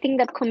basically, I think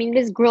that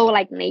communities grow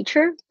like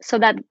nature. So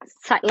that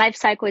life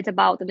cycle is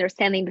about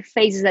understanding the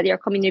phases that your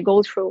community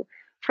goes through,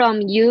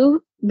 from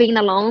you being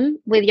alone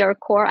with your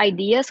core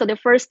idea. So the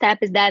first step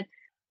is that,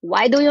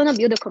 why do you want to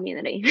build a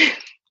community?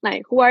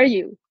 Like, who are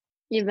you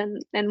even?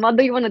 And what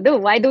do you want to do?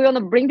 Why do you want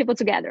to bring people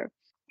together?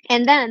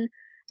 And then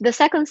the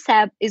second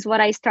step is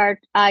what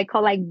I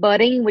call like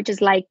budding, which is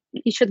like,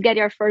 you should get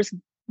your first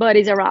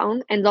buddies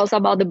around. And it's also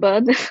about the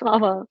bud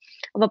of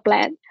a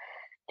plant.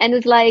 And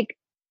it's like,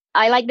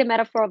 I like the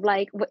metaphor of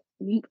like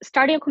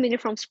starting a community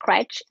from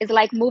scratch is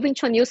like moving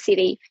to a new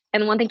city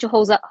and wanting to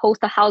host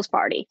a house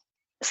party.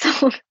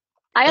 So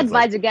I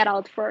advise you get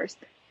out first.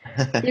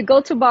 You go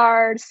to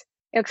bars,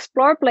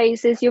 explore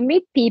places, you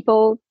meet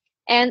people,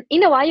 and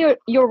in a while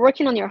you're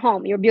working on your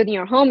home. You're building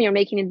your home, you're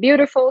making it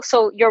beautiful.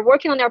 So you're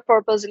working on your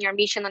purpose and your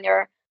mission, on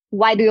your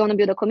why do you want to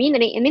build a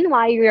community, and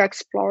meanwhile you're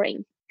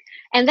exploring.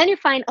 And then you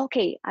find,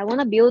 okay, I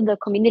want to build a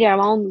community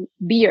around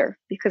beer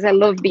because I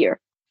love beer.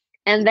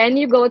 And then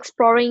you go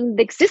exploring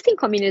the existing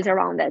communities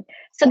around it.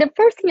 So the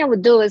first thing I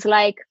would do is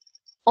like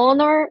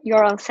honor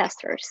your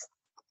ancestors.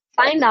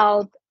 Find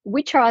out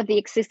which are the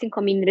existing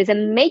communities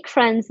and make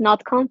friends,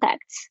 not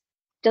contacts,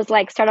 just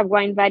like Startup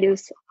Grind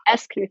Values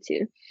ask you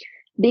to.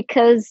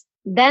 Because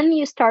then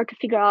you start to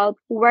figure out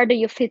where do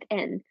you fit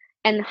in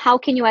and how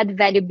can you add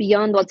value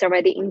beyond what's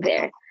already in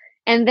there.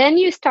 And then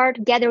you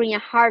start gathering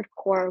a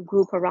hardcore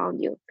group around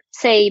you,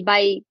 say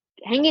by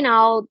hanging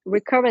out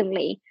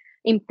recurrently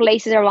in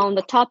places around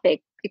the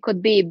topic. It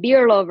could be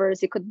beer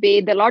lovers, it could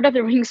be the Lord of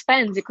the Rings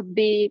fans, it could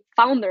be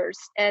founders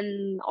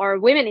or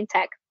women in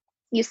tech.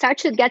 You start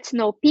to get to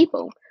know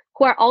people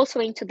who are also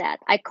into that.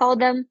 I call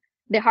them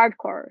the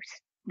hardcores,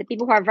 the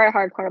people who are very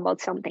hardcore about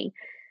something.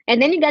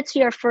 And then you get to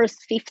your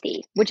first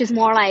 50, which is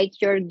more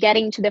like you're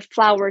getting to the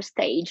flower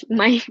stage in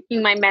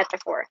my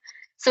metaphor.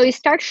 So you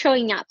start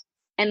showing up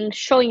and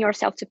showing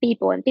yourself to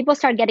people, and people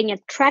start getting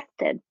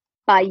attracted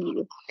by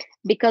you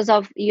because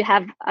of you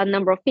have a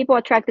number of people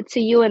attracted to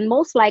you. And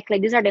most likely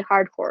these are the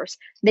hardcores,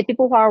 the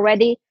people who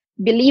already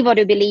believe what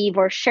you believe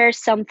or share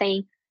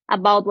something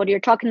about what you're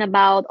talking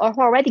about, or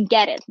who already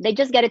get it. They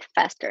just get it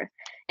faster.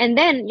 And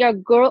then your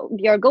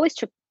goal is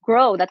to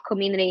grow that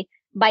community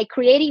by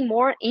creating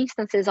more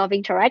instances of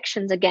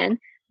interactions again,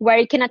 where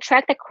you can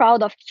attract a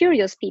crowd of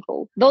curious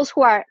people, those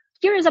who are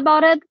curious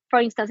about it. For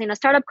instance, in a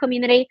startup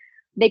community,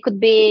 they could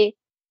be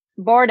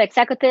board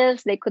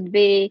executives, they could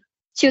be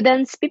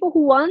students, people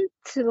who want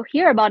to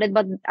hear about it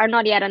but are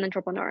not yet an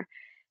entrepreneur.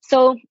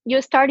 So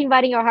you start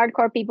inviting your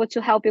hardcore people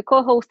to help you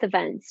co-host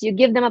events. You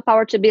give them a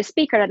power to be a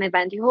speaker at an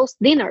event. You host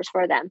dinners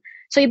for them.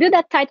 So you build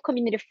that tight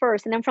community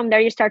first, and then from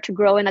there you start to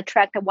grow and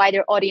attract a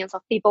wider audience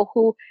of people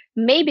who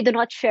maybe do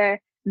not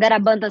share that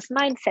abundance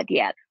mindset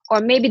yet, or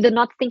maybe do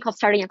not think of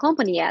starting a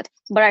company yet,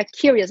 but are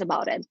curious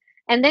about it.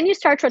 And then you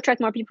start to attract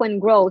more people and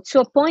grow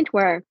to a point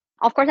where,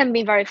 of course, I'm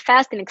being very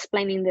fast in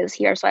explaining this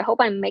here, so I hope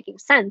I'm making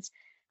sense.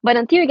 But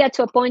until you get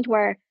to a point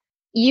where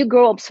you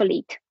grow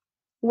obsolete,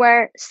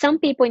 where some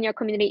people in your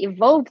community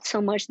evolved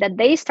so much that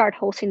they start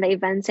hosting the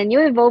events and you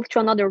evolve to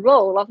another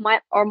role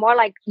or more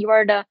like you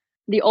are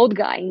the old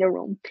guy in the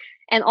room.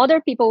 And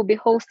other people will be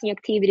hosting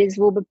activities,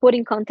 will be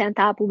putting content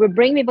up, will be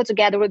bringing people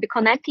together, will be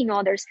connecting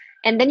others.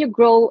 And then you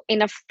grow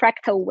in a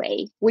fractal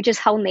way, which is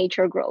how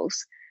nature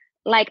grows.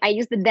 Like I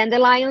use the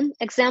dandelion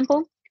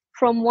example.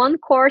 From one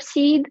core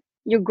seed,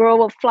 you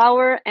grow a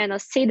flower and a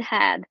seed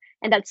head.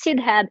 And that seed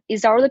head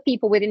is all the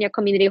people within your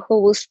community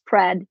who will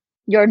spread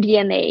your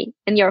DNA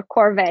and your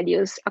core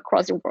values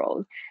across the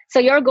world. So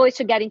your goal is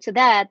to get into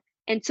that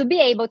and to be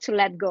able to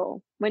let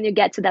go when you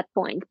get to that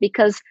point,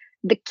 because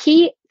the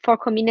key for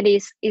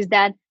communities is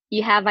that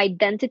you have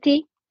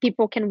identity.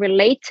 People can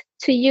relate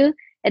to you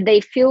and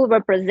they feel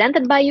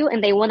represented by you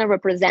and they want to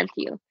represent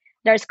you.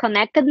 There's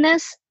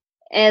connectedness,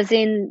 as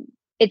in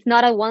it's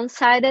not a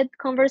one-sided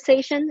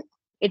conversation.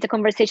 It's a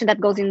conversation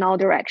that goes in all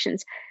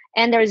directions.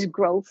 And there is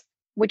growth,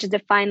 which is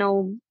the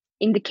final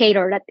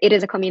indicator that it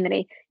is a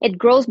community. It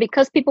grows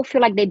because people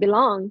feel like they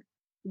belong,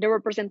 the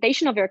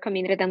representation of your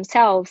community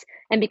themselves,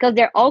 and because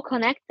they're all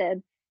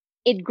connected,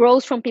 it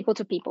grows from people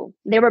to people.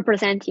 They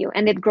represent you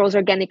and it grows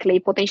organically,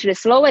 potentially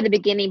slow at the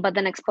beginning, but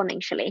then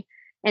exponentially.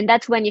 And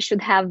that's when you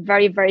should have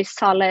very, very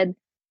solid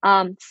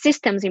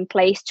systems in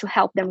place to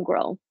help them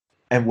grow.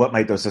 And what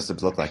might those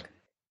systems look like?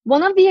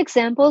 One of the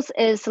examples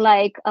is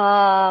like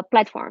a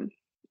platform.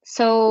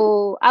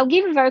 So I'll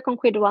give a very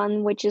concrete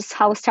one, which is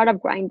how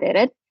Startup Grind did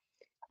it.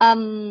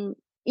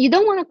 You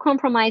don't want to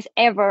compromise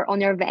ever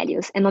on your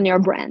values and on your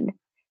brand.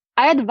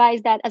 I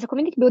advise that as a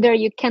community builder,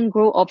 you can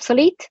grow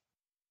obsolete,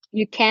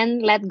 you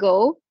can let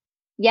go,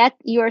 yet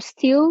you are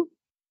still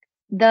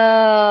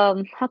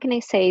how can I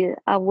say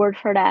a word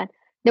for that?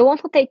 The one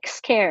who takes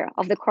care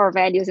of the core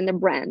values in the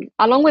brand,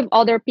 along with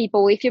other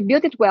people. If you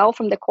build it well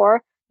from the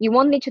core, you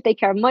won't need to take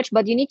care of much,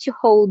 but you need to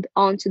hold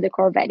on to the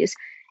core values.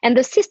 And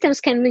the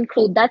systems can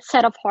include that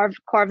set of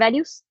core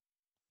values,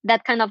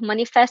 that kind of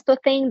manifesto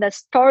thing, the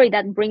story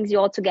that brings you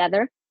all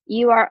together.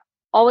 You are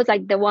always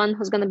like the one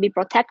who's going to be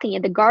protecting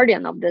it, the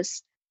guardian of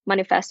this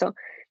manifesto.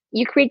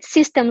 You create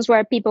systems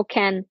where people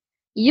can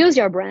use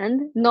your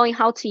brand, knowing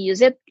how to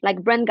use it,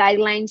 like brand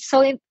guidelines.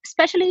 So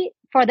especially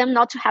for them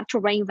not to have to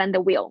reinvent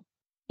the wheel.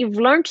 You've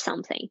learned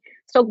something.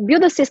 So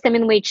build a system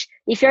in which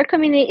if your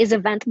community is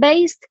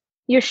event-based,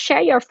 you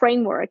share your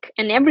framework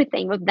and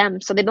everything with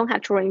them so they don't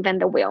have to reinvent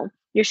the wheel.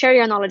 You share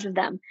your knowledge with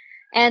them.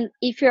 And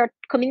if your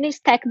community is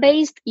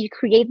tech-based, you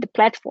create the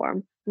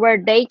platform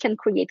where they can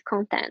create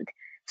content.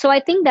 So I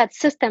think that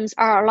systems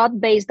are a lot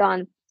based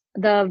on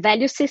the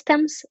value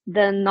systems,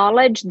 the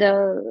knowledge,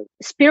 the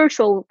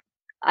spiritual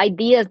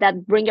ideas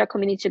that bring your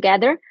community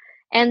together,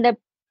 and the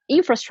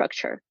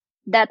infrastructure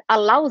that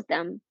allows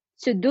them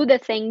to do the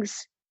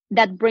things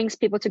that brings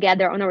people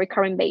together on a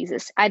recurring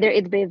basis. Either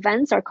it be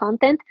events or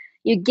content,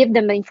 you give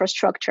them the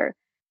infrastructure.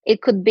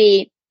 It could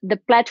be the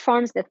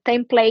platforms, the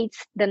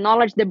templates, the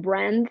knowledge, the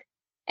brand,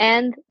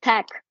 and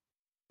tech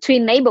to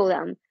enable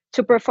them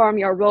to perform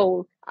your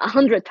role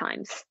 100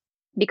 times,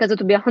 because it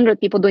would be 100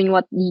 people doing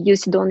what you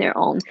used to do on their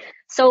own.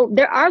 So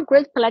there are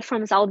great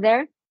platforms out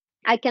there.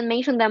 I can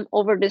mention them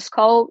over this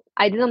call.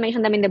 I didn't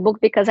mention them in the book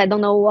because I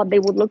don't know what they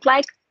would look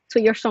like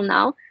 2 years from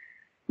now.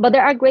 But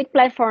there are great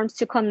platforms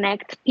to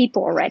connect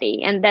people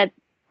already, and that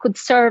could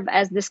serve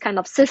as this kind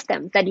of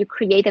system that you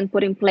create and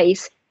put in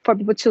place for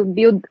people to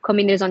build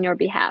communities on your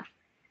behalf.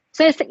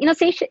 So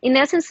in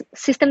essence,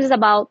 systems is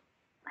about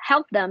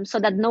help them so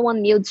that no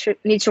one needs to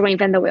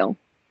reinvent the wheel.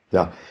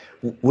 Yeah.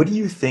 What do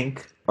you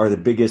think are the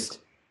biggest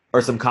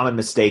or some common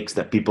mistakes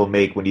that people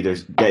make when either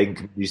getting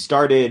communities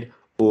started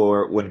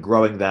or when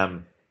growing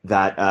them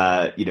that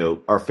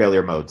are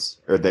failure modes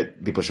or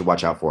that people should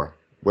watch out for?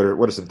 What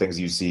are some things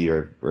you see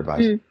or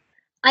advise?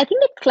 I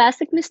think the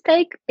classic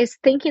mistake is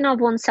thinking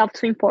of oneself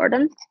too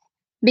important,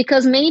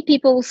 because many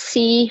people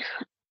see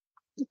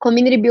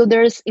community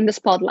builders in the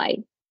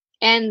spotlight,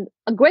 and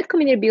a great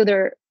community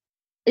builder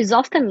is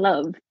often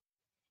loved,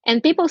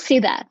 and people see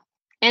that,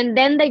 and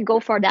then they go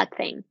for that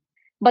thing.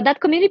 But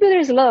that community builder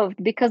is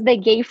loved because they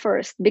gave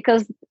first,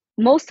 because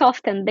most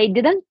often they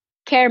didn't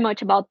care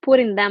much about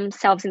putting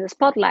themselves in the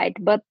spotlight,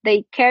 but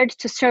they cared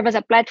to serve as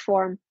a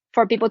platform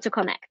for people to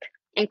connect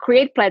and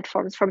create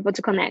platforms for people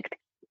to connect.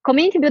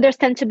 Community builders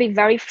tend to be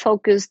very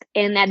focused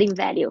in adding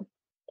value.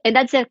 And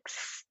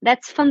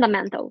that's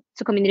fundamental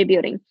to community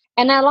building.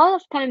 And a lot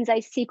of times I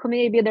see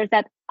community builders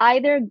that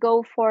either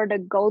go for the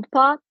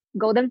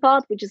golden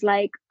pot, which is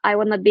like, I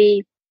want to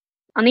be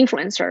an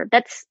influencer.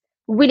 That's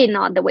really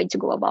not the way to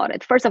go about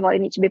it. First of all, you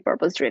need to be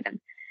purpose driven.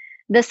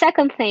 The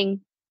second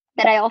thing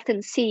that I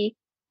often see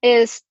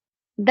is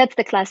that's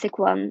the classic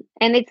one.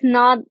 And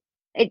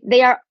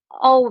they are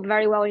all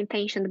very well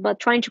intentioned, but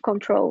trying to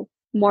control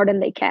more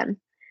than they can.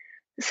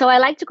 So I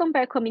like to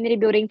compare community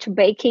building to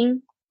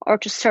baking or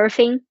to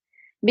surfing,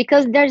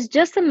 because there's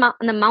just an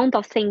amount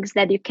of things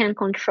that you can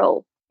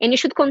control And you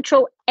should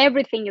control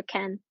everything you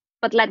can,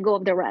 but let go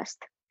of the rest.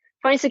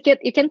 For instance,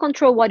 you can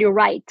control what you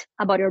write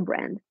about your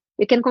brand.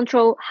 You can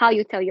control how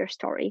you tell your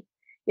story.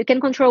 You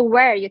can control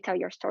where you tell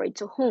your story,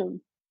 to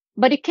whom,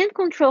 but you can't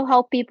control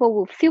how people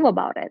will feel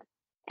about it.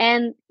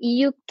 And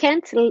you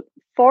can't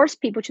force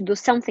people to do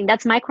something.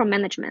 That's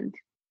micromanagement.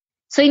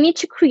 So you need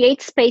to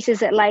create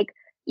spaces that, like,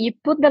 you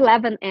put the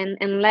leaven in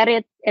and let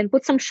it, and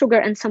put some sugar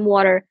and some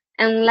water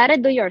and let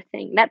it do your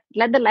thing.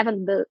 Let the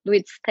leaven do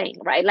its thing,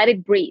 right? Let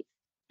it breathe.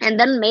 And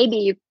then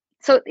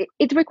so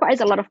it requires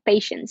a lot of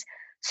patience.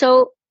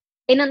 So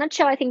in a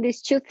nutshell, I think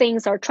these two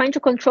things are trying to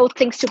control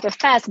things super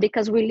fast,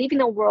 because we live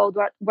in a world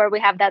where we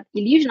have that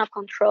illusion of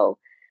control,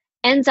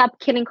 ends up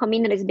killing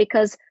communities,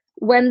 because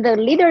when the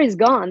leader is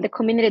gone, the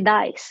community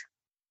dies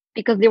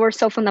because they were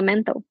so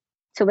fundamental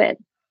to it.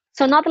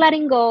 So not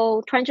letting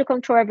go, trying to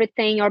control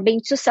everything, or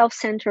being too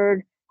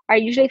self-centered are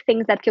usually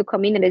things that kill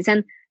communities.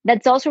 And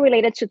that's also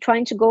related to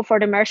trying to go for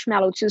the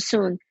marshmallow too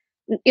soon.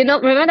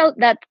 Remember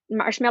that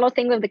marshmallow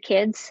thing with the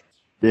kids?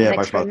 Yeah,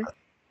 marshmallow.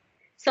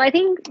 So I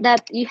think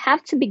that you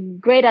have to be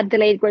great at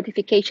delayed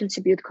gratification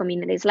to build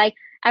communities. Like,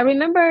 I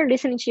remember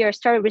listening to your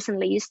story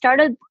recently. You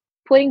started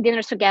putting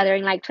dinners together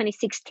in like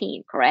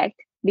 2016, correct?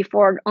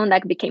 Before On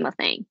Deck became a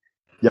thing.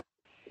 Yep.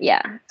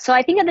 Yeah. So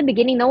I think at the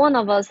beginning, no one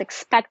of us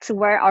expects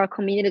where our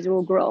communities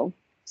will grow.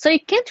 So you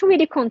can't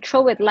really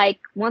control it, like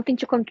wanting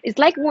to, it's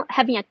like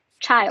having a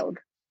child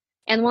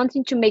and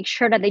wanting to make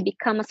sure that they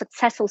become a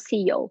successful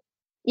CEO.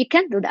 You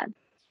can't do that.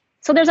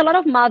 So there's a lot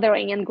of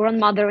mothering and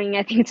grandmothering,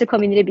 I think, to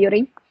community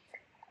building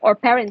or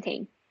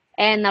parenting,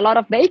 and a lot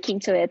of baking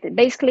to it.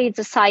 Basically, it's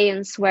a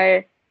science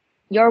where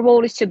your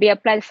role is to be a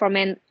platform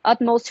and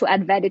utmost to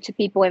add value to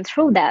people, and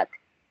through that,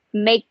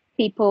 make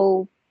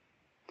people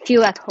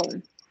feel at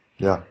home.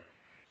 Yeah.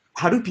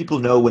 How do people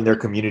know when their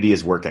community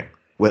is working?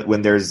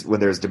 When there's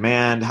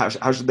demand,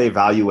 how should they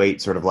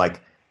evaluate sort of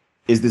like,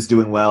 is this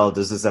doing well?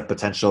 Does this have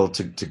potential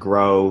to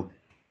grow?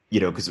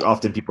 Because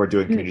often people are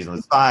doing communities on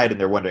the side and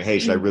they're wondering, hey,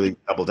 should I really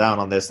double down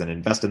on this and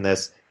invest in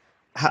this?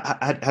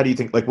 How do you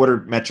think, like, what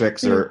are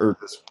metrics or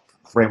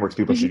frameworks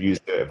people should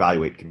use to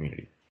evaluate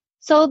community?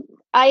 So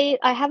I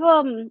have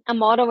a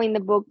model in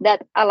the book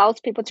that allows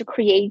people to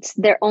create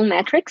their own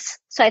metrics.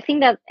 So I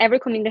think that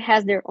every community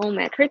has their own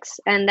metrics.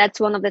 And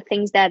that's one of the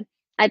things that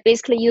I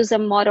basically use a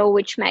model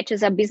which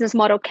matches a business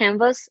model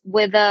canvas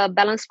with a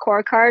balanced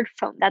scorecard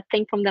from that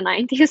thing from the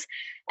 90s,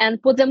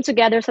 and put them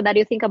together so that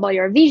you think about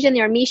your vision,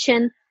 your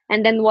mission,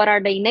 and then what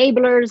are the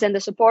enablers and the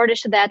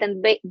supporters to that.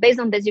 And based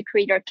on this, you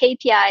create your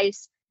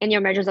KPIs and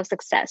your measures of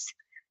success.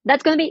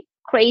 That's going to be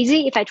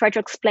crazy if I try to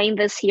explain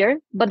this here,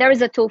 but there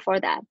is a tool for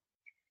that.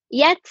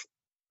 Yet,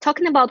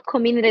 talking about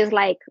communities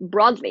like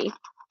broadly,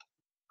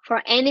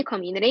 for any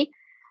community,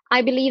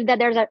 I believe that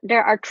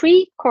there are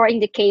three core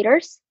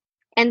indicators,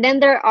 and then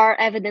there are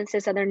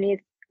evidences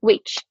underneath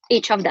which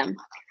each of them.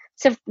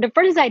 So the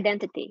first is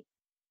identity.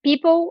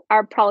 People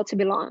are proud to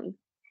belong.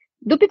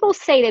 Do people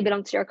say they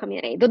belong to your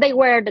community? Do they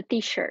wear the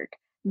t-shirt?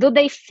 Do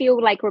they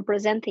feel like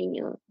representing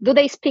you? Do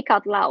they speak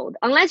out loud?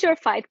 Unless you're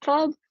Fight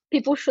Club,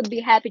 people should be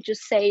happy to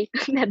say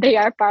that they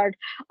are part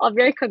of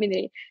your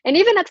community. And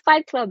even at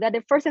Fight Club, that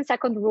the first and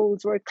second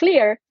rules were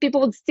clear,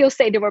 people would still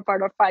say they were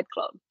part of Fight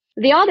Club.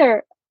 The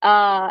other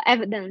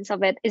evidence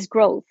of it is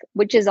growth,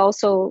 which is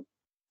also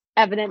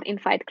evident in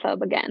Fight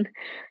Club again.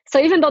 So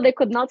even though they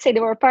could not say they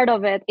were part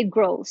of it, it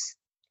grows.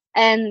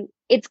 And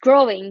it's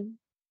growing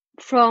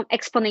from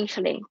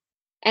exponentially.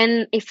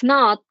 And if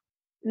not,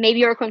 maybe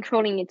you're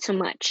controlling it too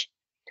much.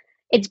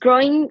 It's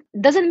growing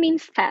doesn't mean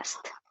fast,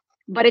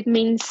 but it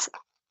means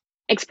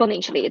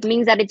exponentially. It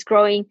means that it's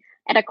growing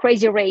at a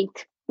crazy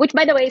rate, which,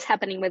 by the way, is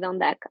happening with On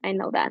Deck. I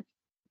know that.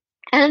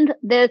 And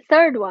the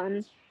third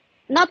one,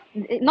 not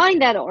in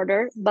that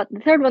order, but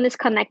the third one is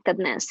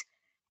connectedness.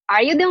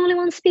 Are you the only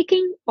one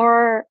speaking,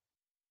 or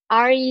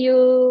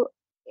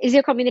is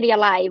your community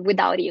alive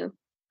without you?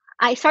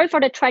 Sorry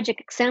for the tragic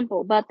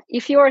example, but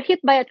if you are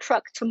hit by a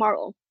truck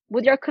tomorrow,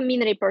 would your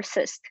community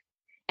persist?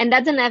 And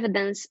that's an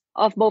evidence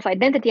of both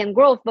identity and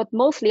growth, but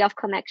mostly of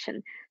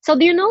connection. So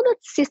do you know that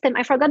system?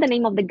 I forgot the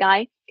name of the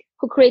guy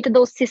who created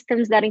those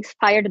systems that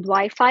inspired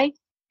Wi-Fi.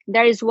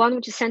 There is one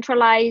which is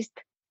centralized,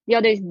 the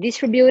other is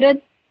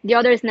distributed, the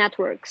other is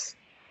networks.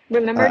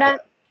 Remember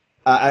that?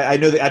 I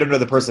know. I don't know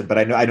the person, but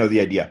I know the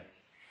idea.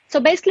 So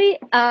basically,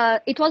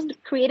 it was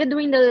created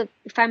during the,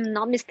 if I'm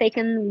not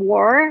mistaken,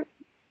 war,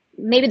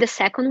 maybe the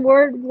Second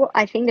World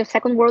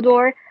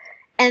War.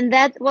 And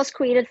that was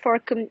created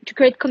to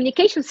create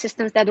communication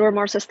systems that were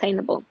more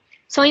sustainable.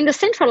 So in the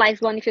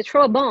centralized one, if you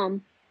throw a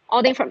bomb,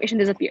 all the information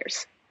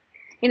disappears.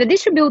 In the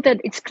distributed,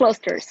 it's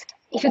clusters.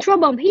 If you throw a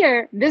bomb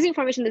here, this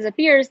information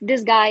disappears.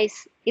 These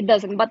guys, it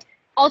doesn't. But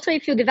also,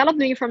 if you develop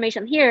new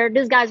information here,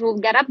 these guys will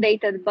get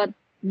updated, but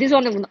this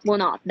one will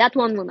not. That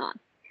one will not.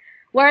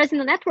 Whereas in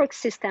the network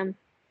system,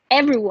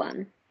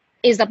 everyone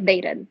is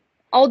updated.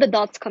 All the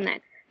dots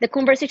connect. The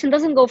conversation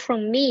doesn't go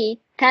from me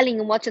telling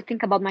you what to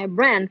think about my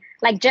brand.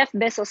 Like Jeff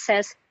Bezos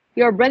says,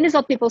 your brand is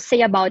what people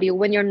say about you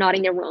when you're not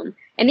in the room.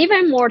 And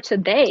even more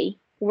today,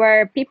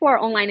 where people are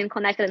online and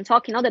connected and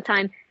talking all the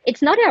time,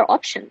 it's not your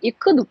option. You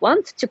could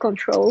want to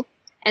control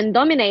and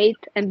dominate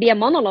and be a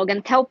monologue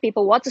and tell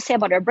people what to say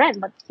about your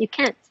brand, but you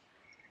can't.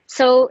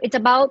 So it's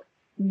about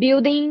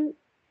building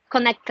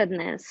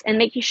connectedness and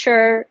making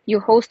sure you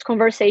host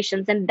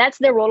conversations. And that's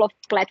the role of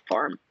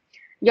platform.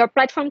 Your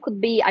platform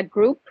could be a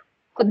group,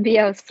 could be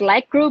a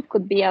Slack group,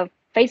 could be a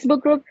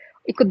Facebook group,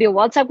 it could be a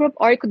WhatsApp group,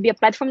 or it could be a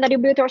platform that you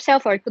built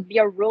yourself, or it could be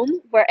a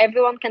room where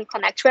everyone can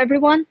connect to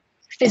everyone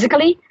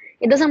physically.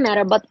 It doesn't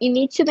matter, but you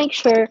need to make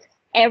sure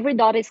every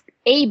dot is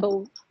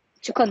able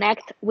to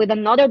connect with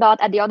another dot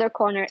at the other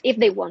corner if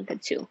they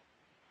wanted to.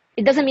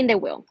 It doesn't mean they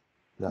will.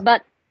 Yeah.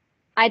 But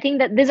I think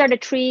that these are the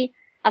three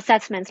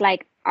assessments,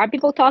 like, are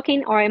people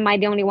talking or am I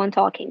the only one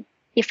talking?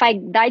 If I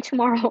die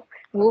tomorrow,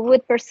 who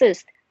would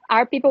persist?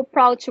 Are people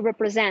proud to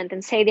represent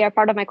and say they are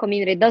part of my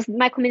community? Does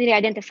my community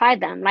identify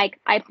them? Like,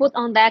 I put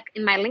OnDeck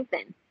in my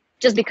LinkedIn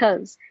just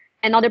because,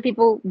 and other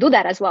people do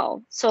that as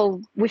well.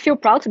 So we feel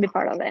proud to be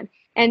part of it.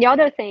 And the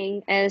other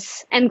thing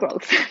is, and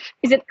growth.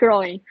 Is it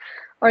growing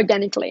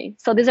organically?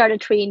 So these are the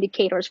three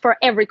indicators for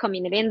every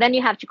community. And then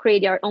you have to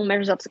create your own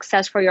measures of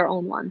success for your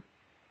own one.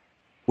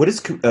 What does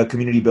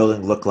community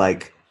building look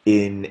like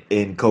in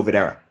COVID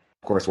era?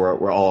 Of course,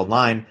 we're all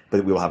online,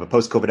 but we will have a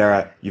post-COVID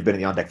era. You've been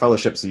in the OnDeck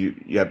Fellowship, so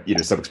you have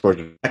some exposure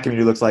to what that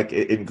community looks like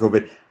in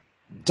COVID.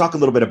 Talk a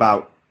little bit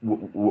about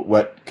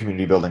what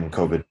community building in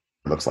COVID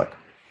looks like.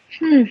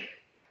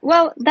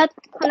 Well, that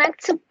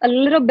connects a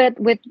little bit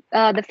with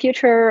the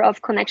future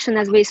of connection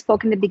as we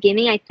spoke in the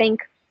beginning. I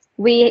think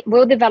we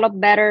will develop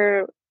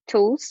better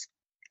tools.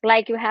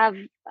 Like, you have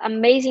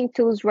amazing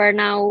tools where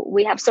now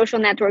we have social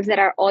networks that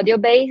are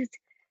audio-based.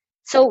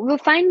 So we'll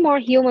find more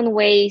human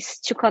ways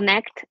to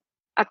connect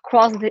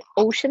across the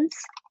oceans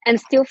and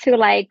still feel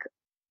like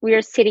we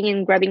are sitting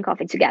and grabbing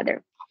coffee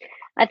together.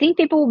 I think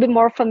people will be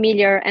more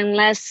familiar and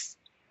less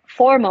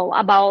formal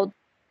about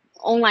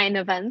online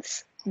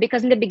events,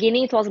 because in the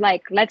beginning it was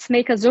like, let's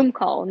make a Zoom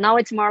call. Now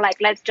it's more like,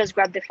 let's just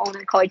grab the phone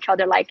and call each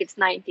other like it's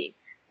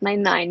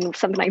 99,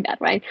 something like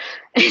that, right?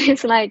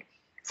 It's like,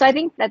 so I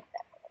think that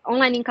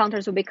online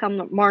encounters will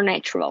become more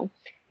natural.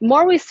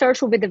 More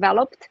research will be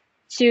developed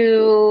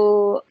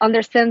to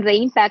understand the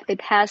impact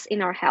it has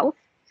in our health.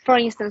 For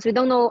instance, I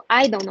don't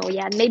know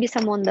yet, maybe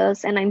someone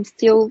does, and I'm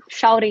still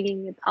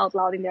shouting it out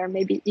loud in there.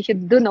 Maybe if you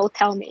do know,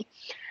 tell me.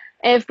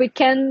 If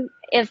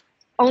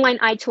online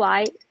eye to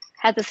eye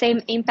has the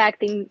same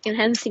impact in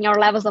enhancing our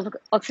levels of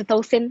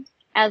oxytocin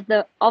as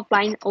the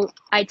offline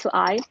eye to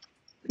eye.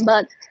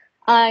 But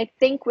I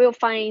think we'll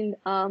find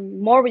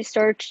more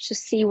research to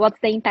see what's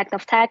the impact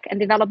of tech and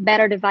develop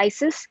better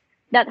devices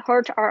that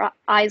hurt our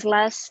eyes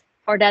less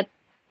or that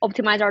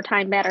optimize our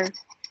time better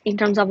in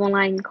terms of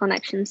online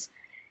connections.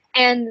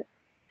 And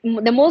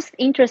the most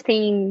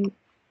interesting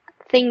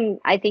thing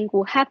I think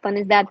will happen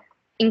is that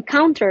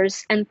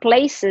encounters and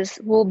places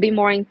will be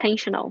more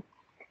intentional.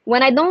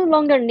 When I no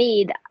longer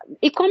need,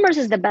 e-commerce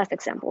is the best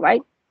example,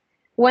 right?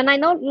 When I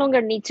no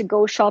longer need to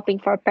go shopping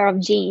for a pair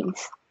of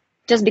jeans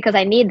just because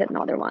I need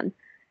another one,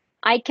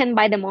 I can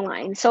buy them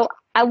online. So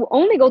I will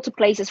only go to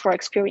places for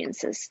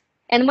experiences.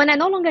 And when I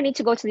no longer need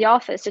to go to the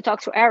office to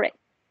talk to Eric,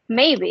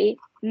 maybe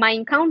my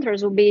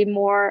encounters will be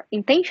more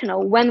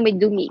intentional when we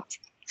do meet.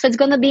 So it's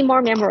going to be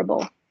more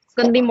memorable. It's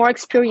going to be more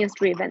experience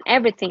driven.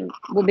 Everything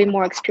will be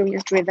more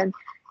experience driven.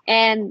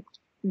 And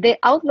the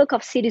outlook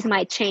of cities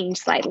might change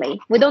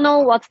slightly. We don't know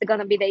what's going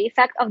to be the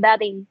effect of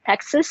that in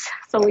Texas.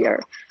 So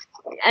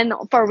and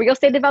for real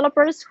estate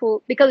developers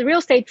because real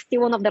estate is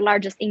still one of the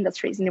largest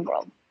industries in the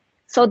world.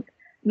 So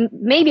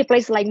maybe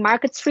places like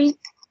Market Street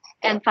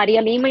and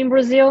Faria Lima in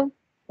Brazil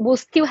will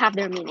still have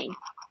their meaning.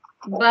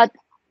 But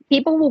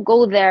people will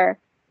go there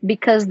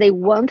because they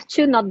want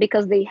to, not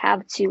because they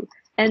have to.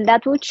 And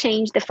that will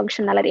change the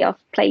functionality of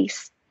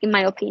place, in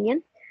my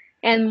opinion.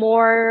 And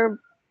more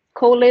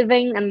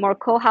co-living and more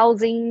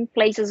co-housing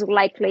places will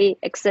likely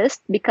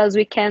exist because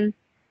we can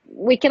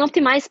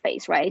optimize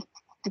space, right?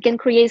 We can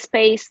create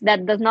space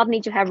that does not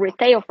need to have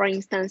retail, for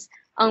instance,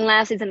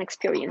 unless it's an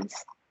experience.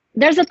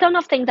 There's a ton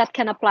of things that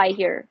can apply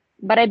here,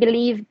 but I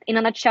believe, in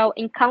a nutshell,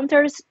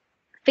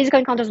 physical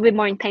encounters will be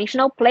more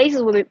intentional,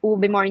 places will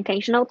be more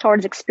intentional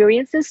towards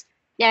experiences,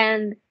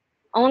 and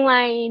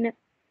online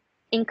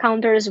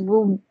encounters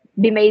will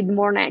be made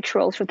more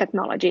natural through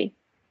technology,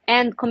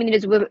 and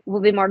communities will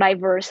be more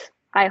diverse,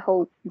 I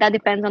hope. That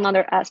depends on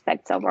other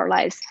aspects of our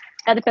lives.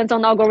 That depends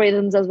on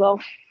algorithms as well.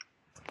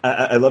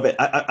 I love it.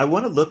 I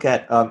want to look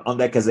at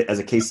OnDeck as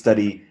a case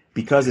study,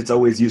 because it's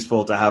always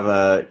useful to have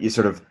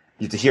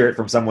to hear it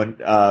from someone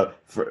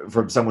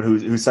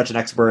who's such an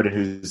expert and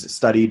who's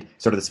studied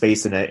sort of the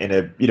space in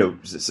a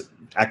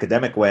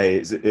academic way,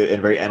 in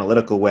a very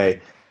analytical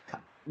way.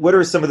 What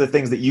are some of the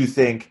things that you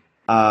think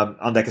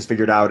OnDeck has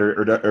figured out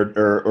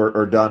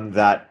or done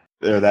that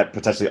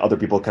potentially other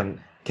people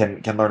can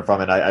learn from?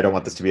 And I don't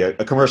want this to be a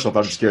commercial, but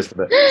I'm just curious for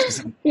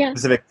the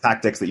specific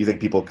tactics that you think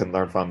people can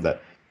learn from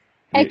that.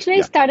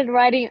 Actually,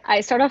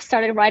 I sort of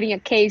started writing a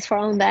case for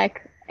OnDeck,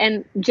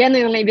 and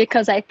genuinely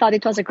because I thought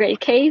it was a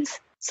great case.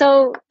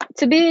 So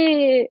to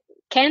be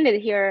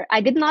candid here,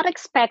 I did not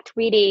expect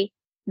really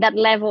that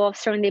level of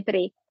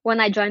serendipity when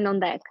I joined On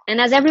Deck.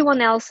 And as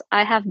everyone else,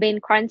 I have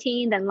been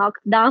quarantined and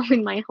locked down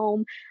in my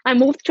home. I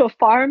moved to a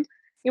farm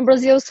in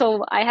Brazil,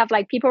 so I have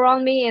like people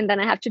around me, and then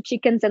I have 2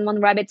 chickens and 1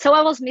 rabbit. So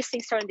I was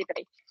missing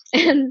serendipity.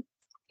 And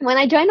when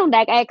I joined On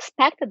Deck, I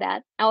expected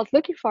that. I was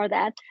looking for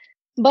that.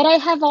 But I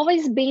have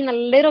always been a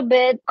little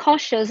bit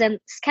cautious and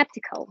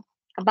skeptical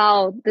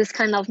about this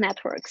kind of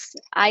networks.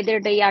 Either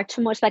they are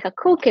too much like a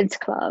cool kids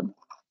club,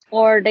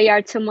 or they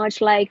are too much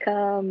like,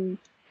 and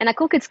a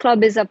cool kids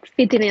club is a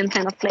fitting in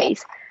kind of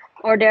place,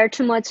 or they're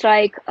too much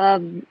like,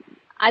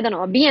 I don't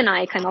know, a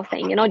BNI kind of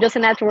thing, just a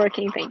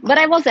networking thing. But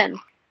I wasn't.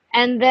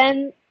 And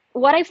then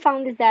what I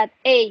found is that,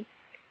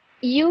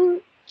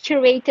 you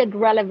curated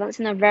relevance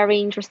in a very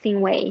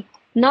interesting way.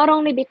 Not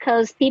only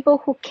because people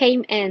who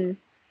came in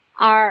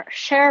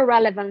share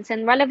relevance,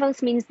 and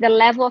relevance means the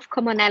level of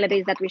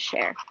commonalities that we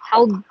share,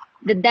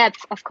 the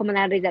depth of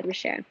commonalities that we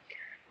share.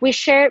 We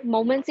share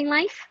moments in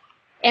life,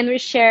 and we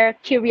share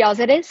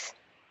curiosities,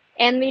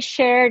 and we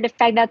share the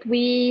fact that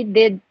we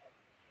did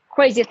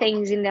crazy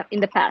things in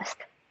the past.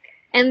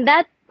 And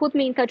that put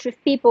me in touch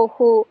with people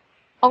who,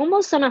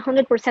 almost on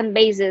 100%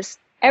 basis,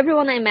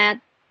 everyone I met,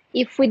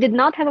 if we did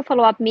not have a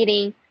follow-up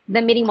meeting,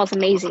 the meeting was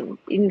amazing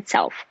in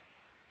itself.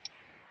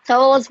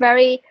 So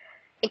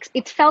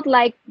it felt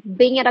like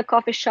being at a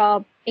coffee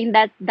shop in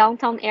that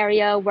downtown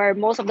area where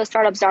most of the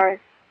startups are,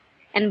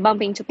 and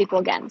bumping into people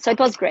again. So it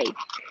was great.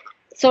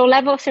 So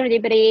level of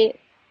serendipity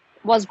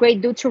was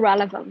great due to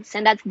relevance,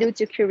 and that's due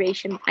to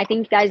curation. I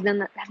think you guys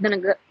have done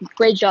a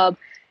great job.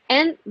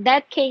 And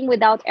that came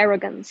without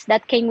arrogance.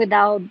 That came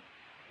without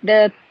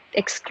the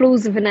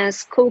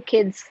exclusiveness, cool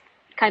kids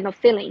kind of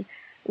feeling,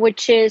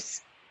 which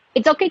is,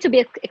 it's okay to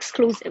be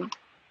exclusive,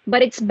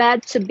 but it's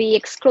bad to be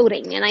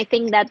excluding. And I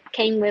think that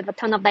came with a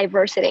ton of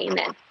diversity in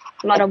it.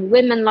 A lot of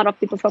women, a lot of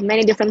people from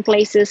many different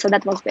places. So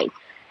that was great.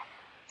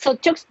 So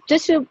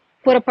just to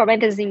put a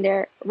parenthesis in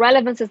there,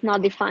 relevance is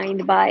not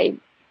defined by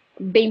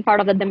being part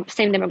of the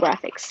same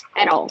demographics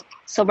at all.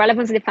 So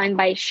relevance is defined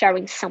by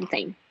sharing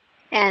something.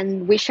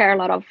 And we share a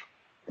lot of,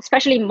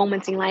 especially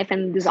moments in life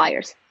and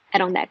desires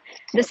at On Deck.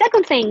 The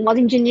second thing was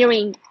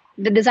engineering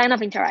the design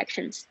of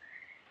interactions.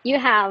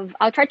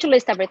 I'll try to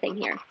list everything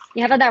here.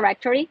 You have a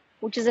directory,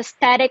 which is a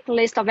static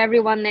list of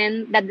everyone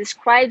in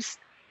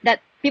that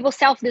people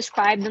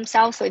self-describe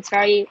themselves. So it's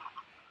very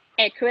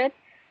accurate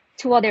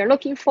to what they're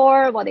looking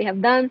for, what they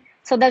have done.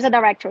 So there's a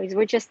directory,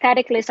 which is a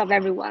static list of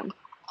everyone.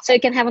 So you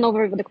can have an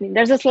overview of the community.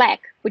 There's a Slack,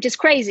 which is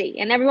crazy,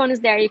 and everyone is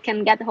there. You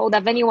can get hold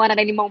of anyone at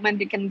any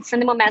moment. You can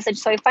send them a message.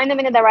 So you find them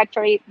in the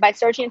directory by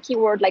searching a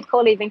keyword like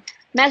co-living,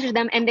 message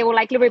them, and they will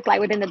likely reply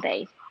within the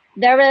day.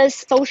 There is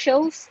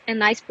socials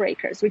and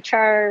icebreakers, which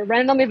are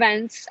random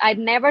events. I'd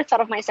never thought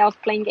of myself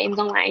playing games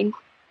online.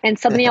 And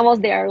suddenly I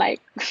was there,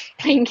 like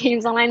playing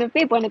games online with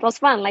people, and it was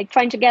fun, like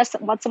trying to guess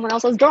what someone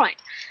else was drawing.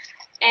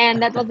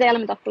 And that was the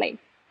element of play.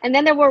 And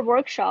then there were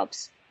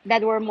workshops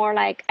that were more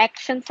like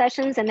action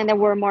sessions. And then there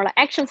were more like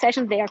action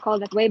sessions. They are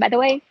called that way, by the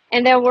way.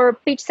 And there were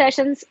pitch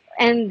sessions,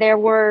 and there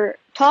were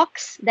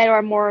talks that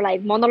are more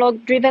like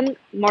monologue driven,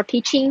 more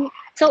teaching.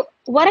 So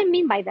what I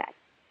mean by that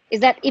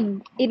is that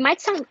it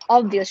might sound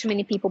obvious to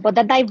many people, but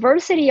the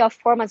diversity of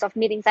formats of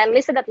meetings, I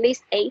listed at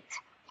least 8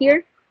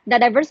 here. The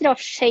diversity of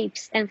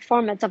shapes and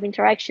formats of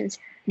interactions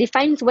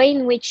defines the way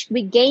in which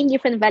we gain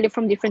different value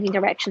from different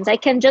interactions. I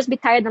can just be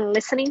tired and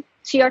listening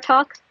to your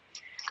talk.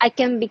 I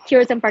can be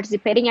curious and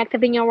participating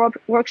actively in your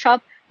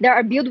workshop. There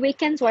are build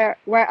weekends where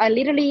I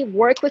literally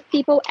work with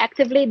people,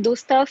 actively do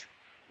stuff.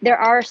 There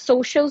are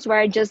socials where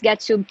I just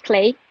get to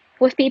play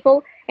with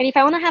people. And if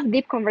I want to have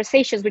deep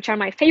conversations, which are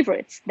my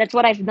favorites, that's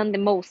what I've done the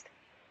most.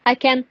 I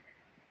can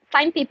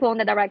find people on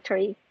the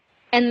directory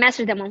and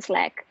message them on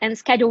Slack and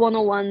schedule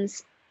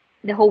one-on-ones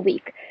the whole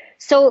week.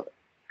 So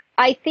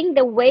I think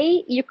the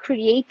way you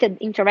created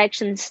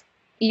interactions,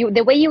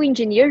 the way you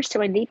engineered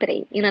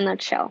serendipity in a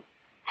nutshell,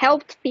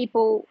 helped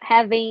people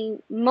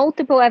having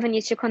multiple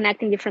avenues to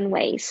connect in different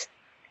ways.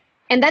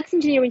 And that's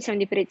engineering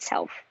serendipity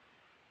itself.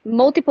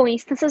 Multiple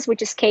instances,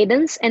 which is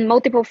cadence, and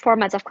multiple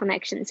formats of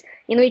connections,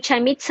 in which I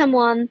meet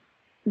someone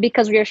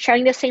because we are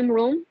sharing the same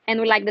room and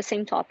we like the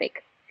same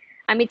topic.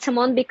 I meet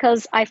someone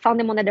because I found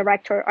them on the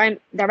directory,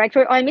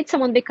 or I meet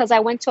someone because I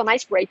went to an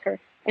icebreaker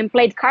and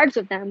played cards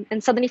with them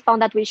and suddenly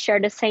found that we share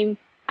the same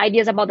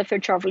ideas about the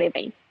future of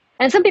living.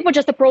 And some people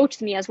just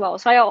approached me as well.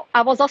 So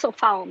I was also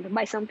found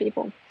by some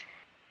people.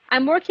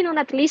 I'm working on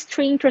at least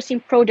 3 interesting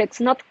projects,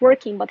 not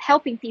working, but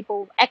helping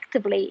people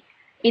actively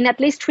in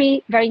at least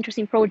 3 very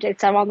interesting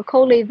projects around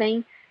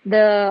co-living,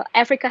 the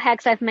Africa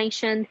Hacks I've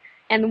mentioned,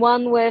 and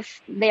one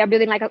they are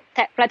building like a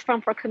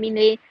platform for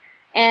community.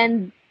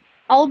 And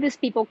all these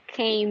people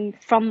came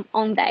from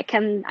On Deck,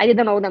 and I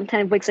didn't know them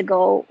 10 weeks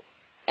ago.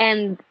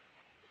 And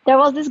there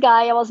was this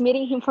guy, I was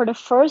meeting him for the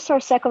first or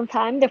second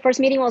time. The first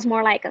meeting was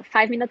more like a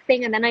 5-minute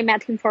thing, and then I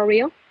met him for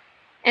real.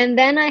 And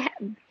then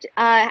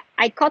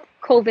I caught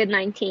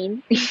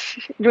COVID-19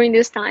 during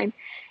this time.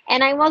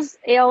 And I was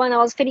ill and I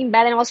was feeling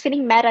bad, and I was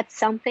feeling mad at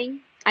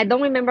something. I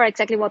don't remember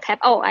exactly what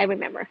happened. Oh, I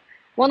remember.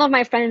 One of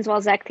my friends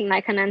was acting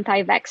like an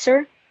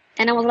anti-vaxxer.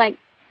 And I was like,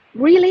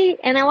 really?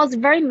 And I was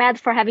very mad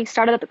for having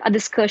started a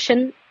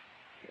discussion,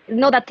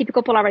 that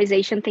typical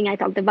polarization thing I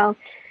talked about.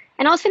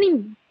 And I was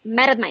feeling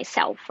mad at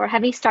myself for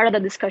having started a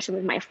discussion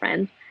with my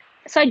friend.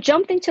 So I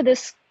jumped into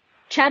this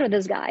chat with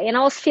this guy, and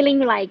I was feeling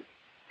like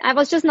I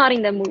was just not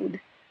in the mood.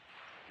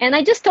 And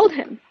I just told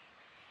him,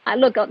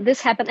 look,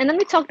 this happened. And then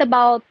we talked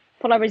about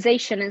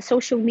polarization and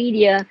social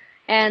media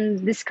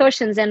and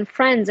discussions and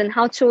friends and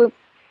how to,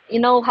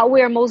 how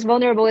we are most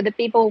vulnerable with the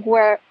people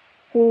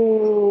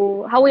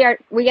how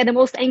we get the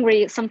most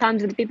angry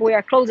sometimes with the people we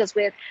are closest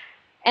with.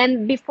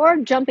 And before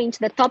jumping to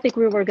the topic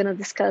we were going to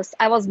discuss,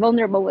 I was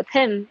vulnerable with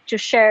him to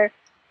share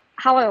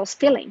how I was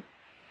feeling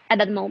at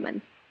that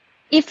moment.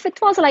 If it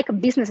was like a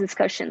business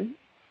discussion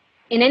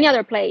in any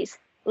other place,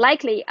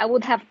 likely I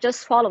would have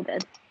just followed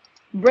it.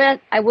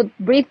 I would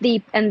breathe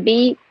deep and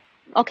be,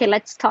 okay,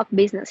 let's talk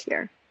business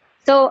here.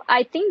 So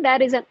I think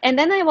that is and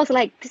then I was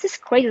like, this is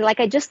crazy. Like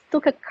I just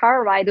took a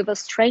car ride with a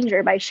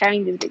stranger by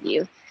sharing this with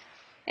you,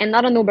 and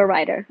not an Uber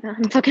rider.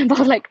 I'm talking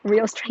about like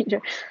real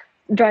stranger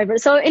driver.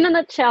 So in a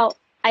nutshell,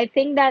 I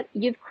think that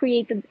you've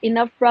created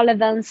enough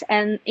relevance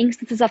and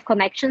instances of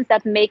connections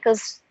that make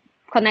us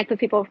connect with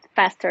people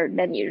faster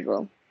than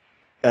usual.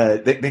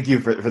 Thank you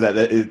for that.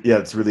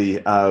 It's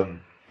really,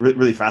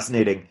 really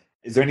fascinating.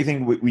 Is there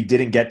anything we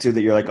didn't get to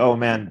that you're like, oh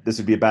man, this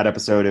would be a bad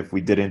episode if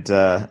we didn't,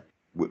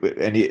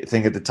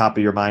 anything at the top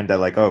of your mind that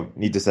like, oh,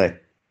 need to say?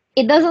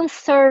 It doesn't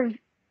serve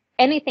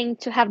anything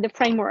to have the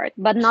framework,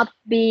 but not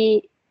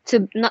being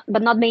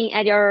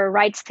at your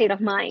right state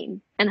of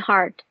mind and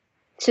heart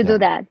to do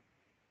that.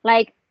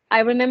 Like, I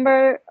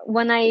remember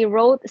when I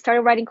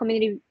started writing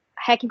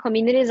hacking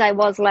communities, I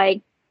was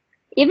like,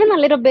 even a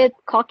little bit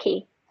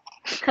cocky,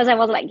 because I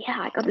was like, yeah,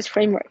 I got this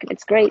framework and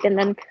it's great. And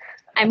then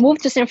I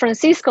moved to San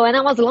Francisco and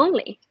I was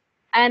lonely.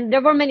 And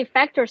there were many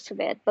factors to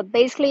it, but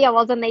basically I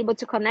wasn't able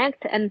to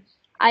connect. And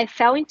I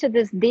fell into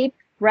this deep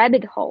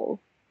rabbit hole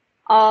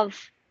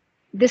of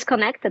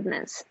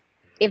disconnectedness,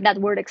 if that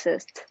word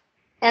exists.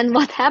 And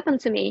what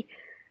happened to me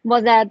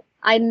was that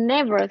I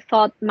never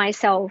thought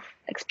myself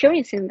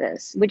experiencing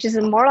this, which is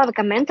more like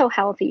a mental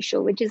health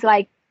issue, which is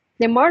like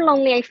the more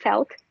lonely I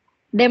felt,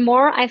 the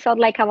more I felt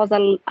like I was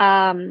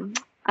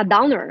a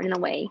downer in a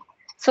way.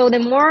 So the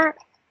more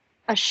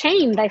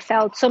ashamed I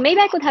felt. So maybe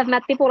I could have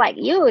met people like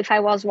you if I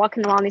was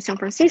walking around in San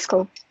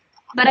Francisco,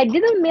 but I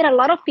didn't meet a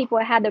lot of people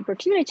I had the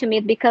opportunity to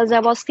meet because I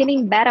was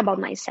feeling bad about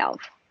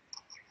myself.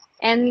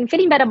 And in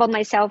feeling bad about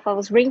myself, I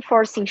was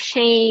reinforcing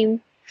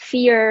shame,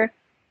 fear,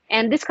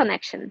 and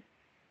disconnection.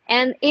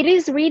 And it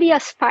is really a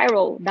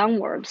spiral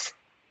downwards.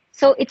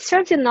 So it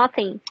serves you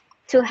nothing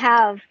to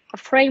have a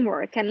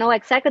framework and know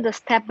exactly the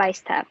step by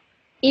step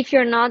if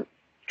you're not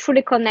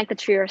truly connected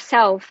to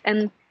yourself.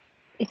 And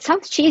it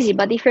sounds cheesy,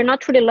 but if you're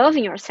not truly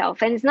loving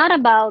yourself, and it's not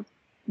about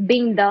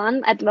being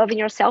done at loving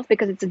yourself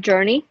because it's a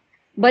journey,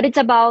 but it's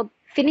about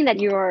feeling that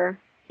you're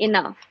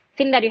enough,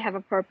 feeling that you have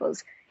a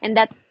purpose, and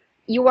that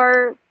you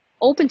are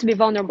open to be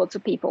vulnerable to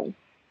people.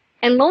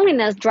 And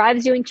loneliness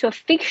drives you into a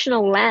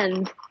fictional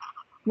land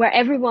where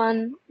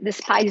everyone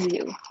despises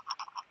you.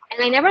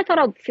 And I never thought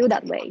I would feel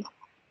that way.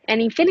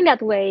 And in feeling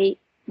that way,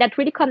 that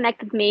really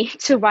connected me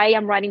to why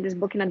I'm writing this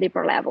book in a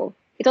deeper level.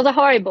 It was a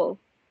horrible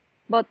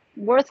but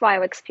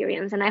worthwhile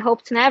experience, and I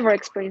hope to never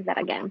experience that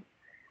again.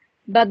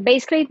 But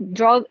basically,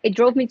 it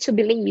drove me to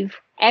believe,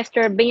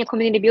 after being a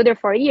community builder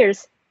for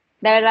years,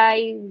 that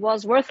I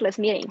was worthless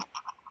meeting.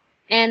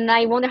 And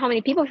I wonder how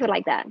many people feel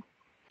like that.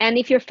 And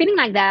if you're feeling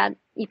like that,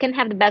 you can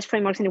have the best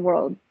frameworks in the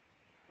world.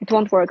 It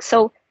won't work.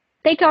 So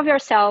take care of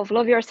yourself,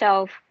 love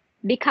yourself,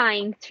 be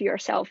kind to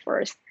yourself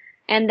first.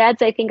 And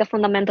that's, I think, a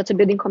fundamental to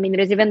building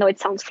communities, even though it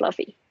sounds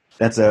fluffy.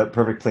 That's a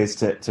perfect place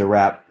to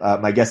wrap.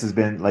 My guest has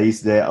been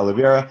Lais de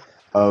Oliveira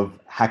of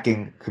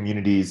Hacking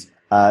Communities.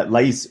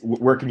 Lais,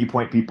 where can you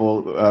point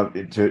people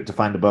to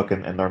find the book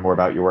and learn more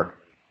about your work?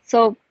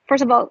 So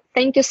first of all,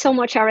 thank you so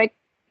much, Eric.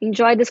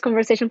 Enjoyed this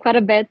conversation quite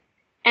a bit.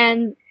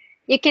 And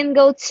you can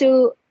go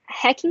to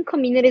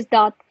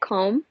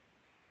hackingcommunities.com.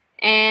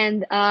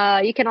 And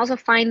you can also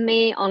find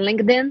me on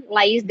LinkedIn,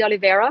 Lais de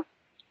Oliveira.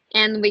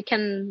 And we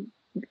can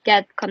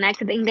get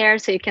connected in there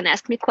so you can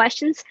ask me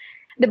questions.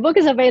 The book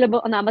is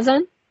available on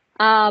Amazon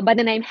by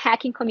the name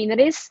Hacking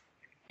Communities.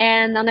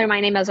 And under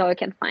my name as well, you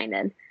can find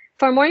it.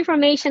 For more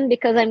information,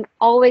 because I'm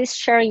always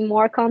sharing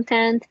more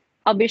content,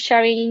 I'll be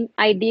sharing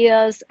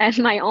ideas and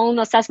my own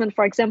assessment,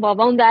 for example, of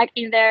OnDeck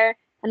in there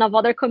and of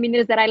other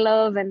communities that I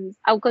love. And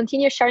I'll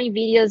continue sharing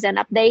videos and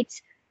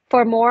updates.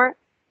 For more,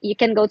 you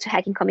can go to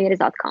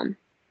hackingcommunities.com.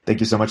 Thank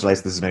you so much,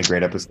 Lais. This has been a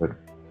great episode.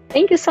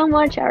 Thank you so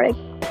much, Eric.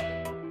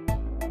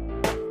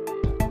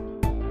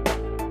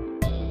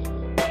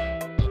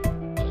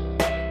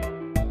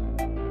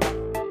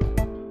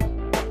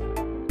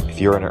 If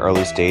you're an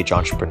early stage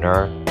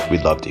entrepreneur,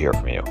 we'd love to hear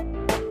from you.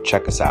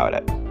 Check us out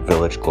at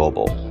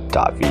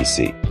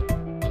villageglobal.vc.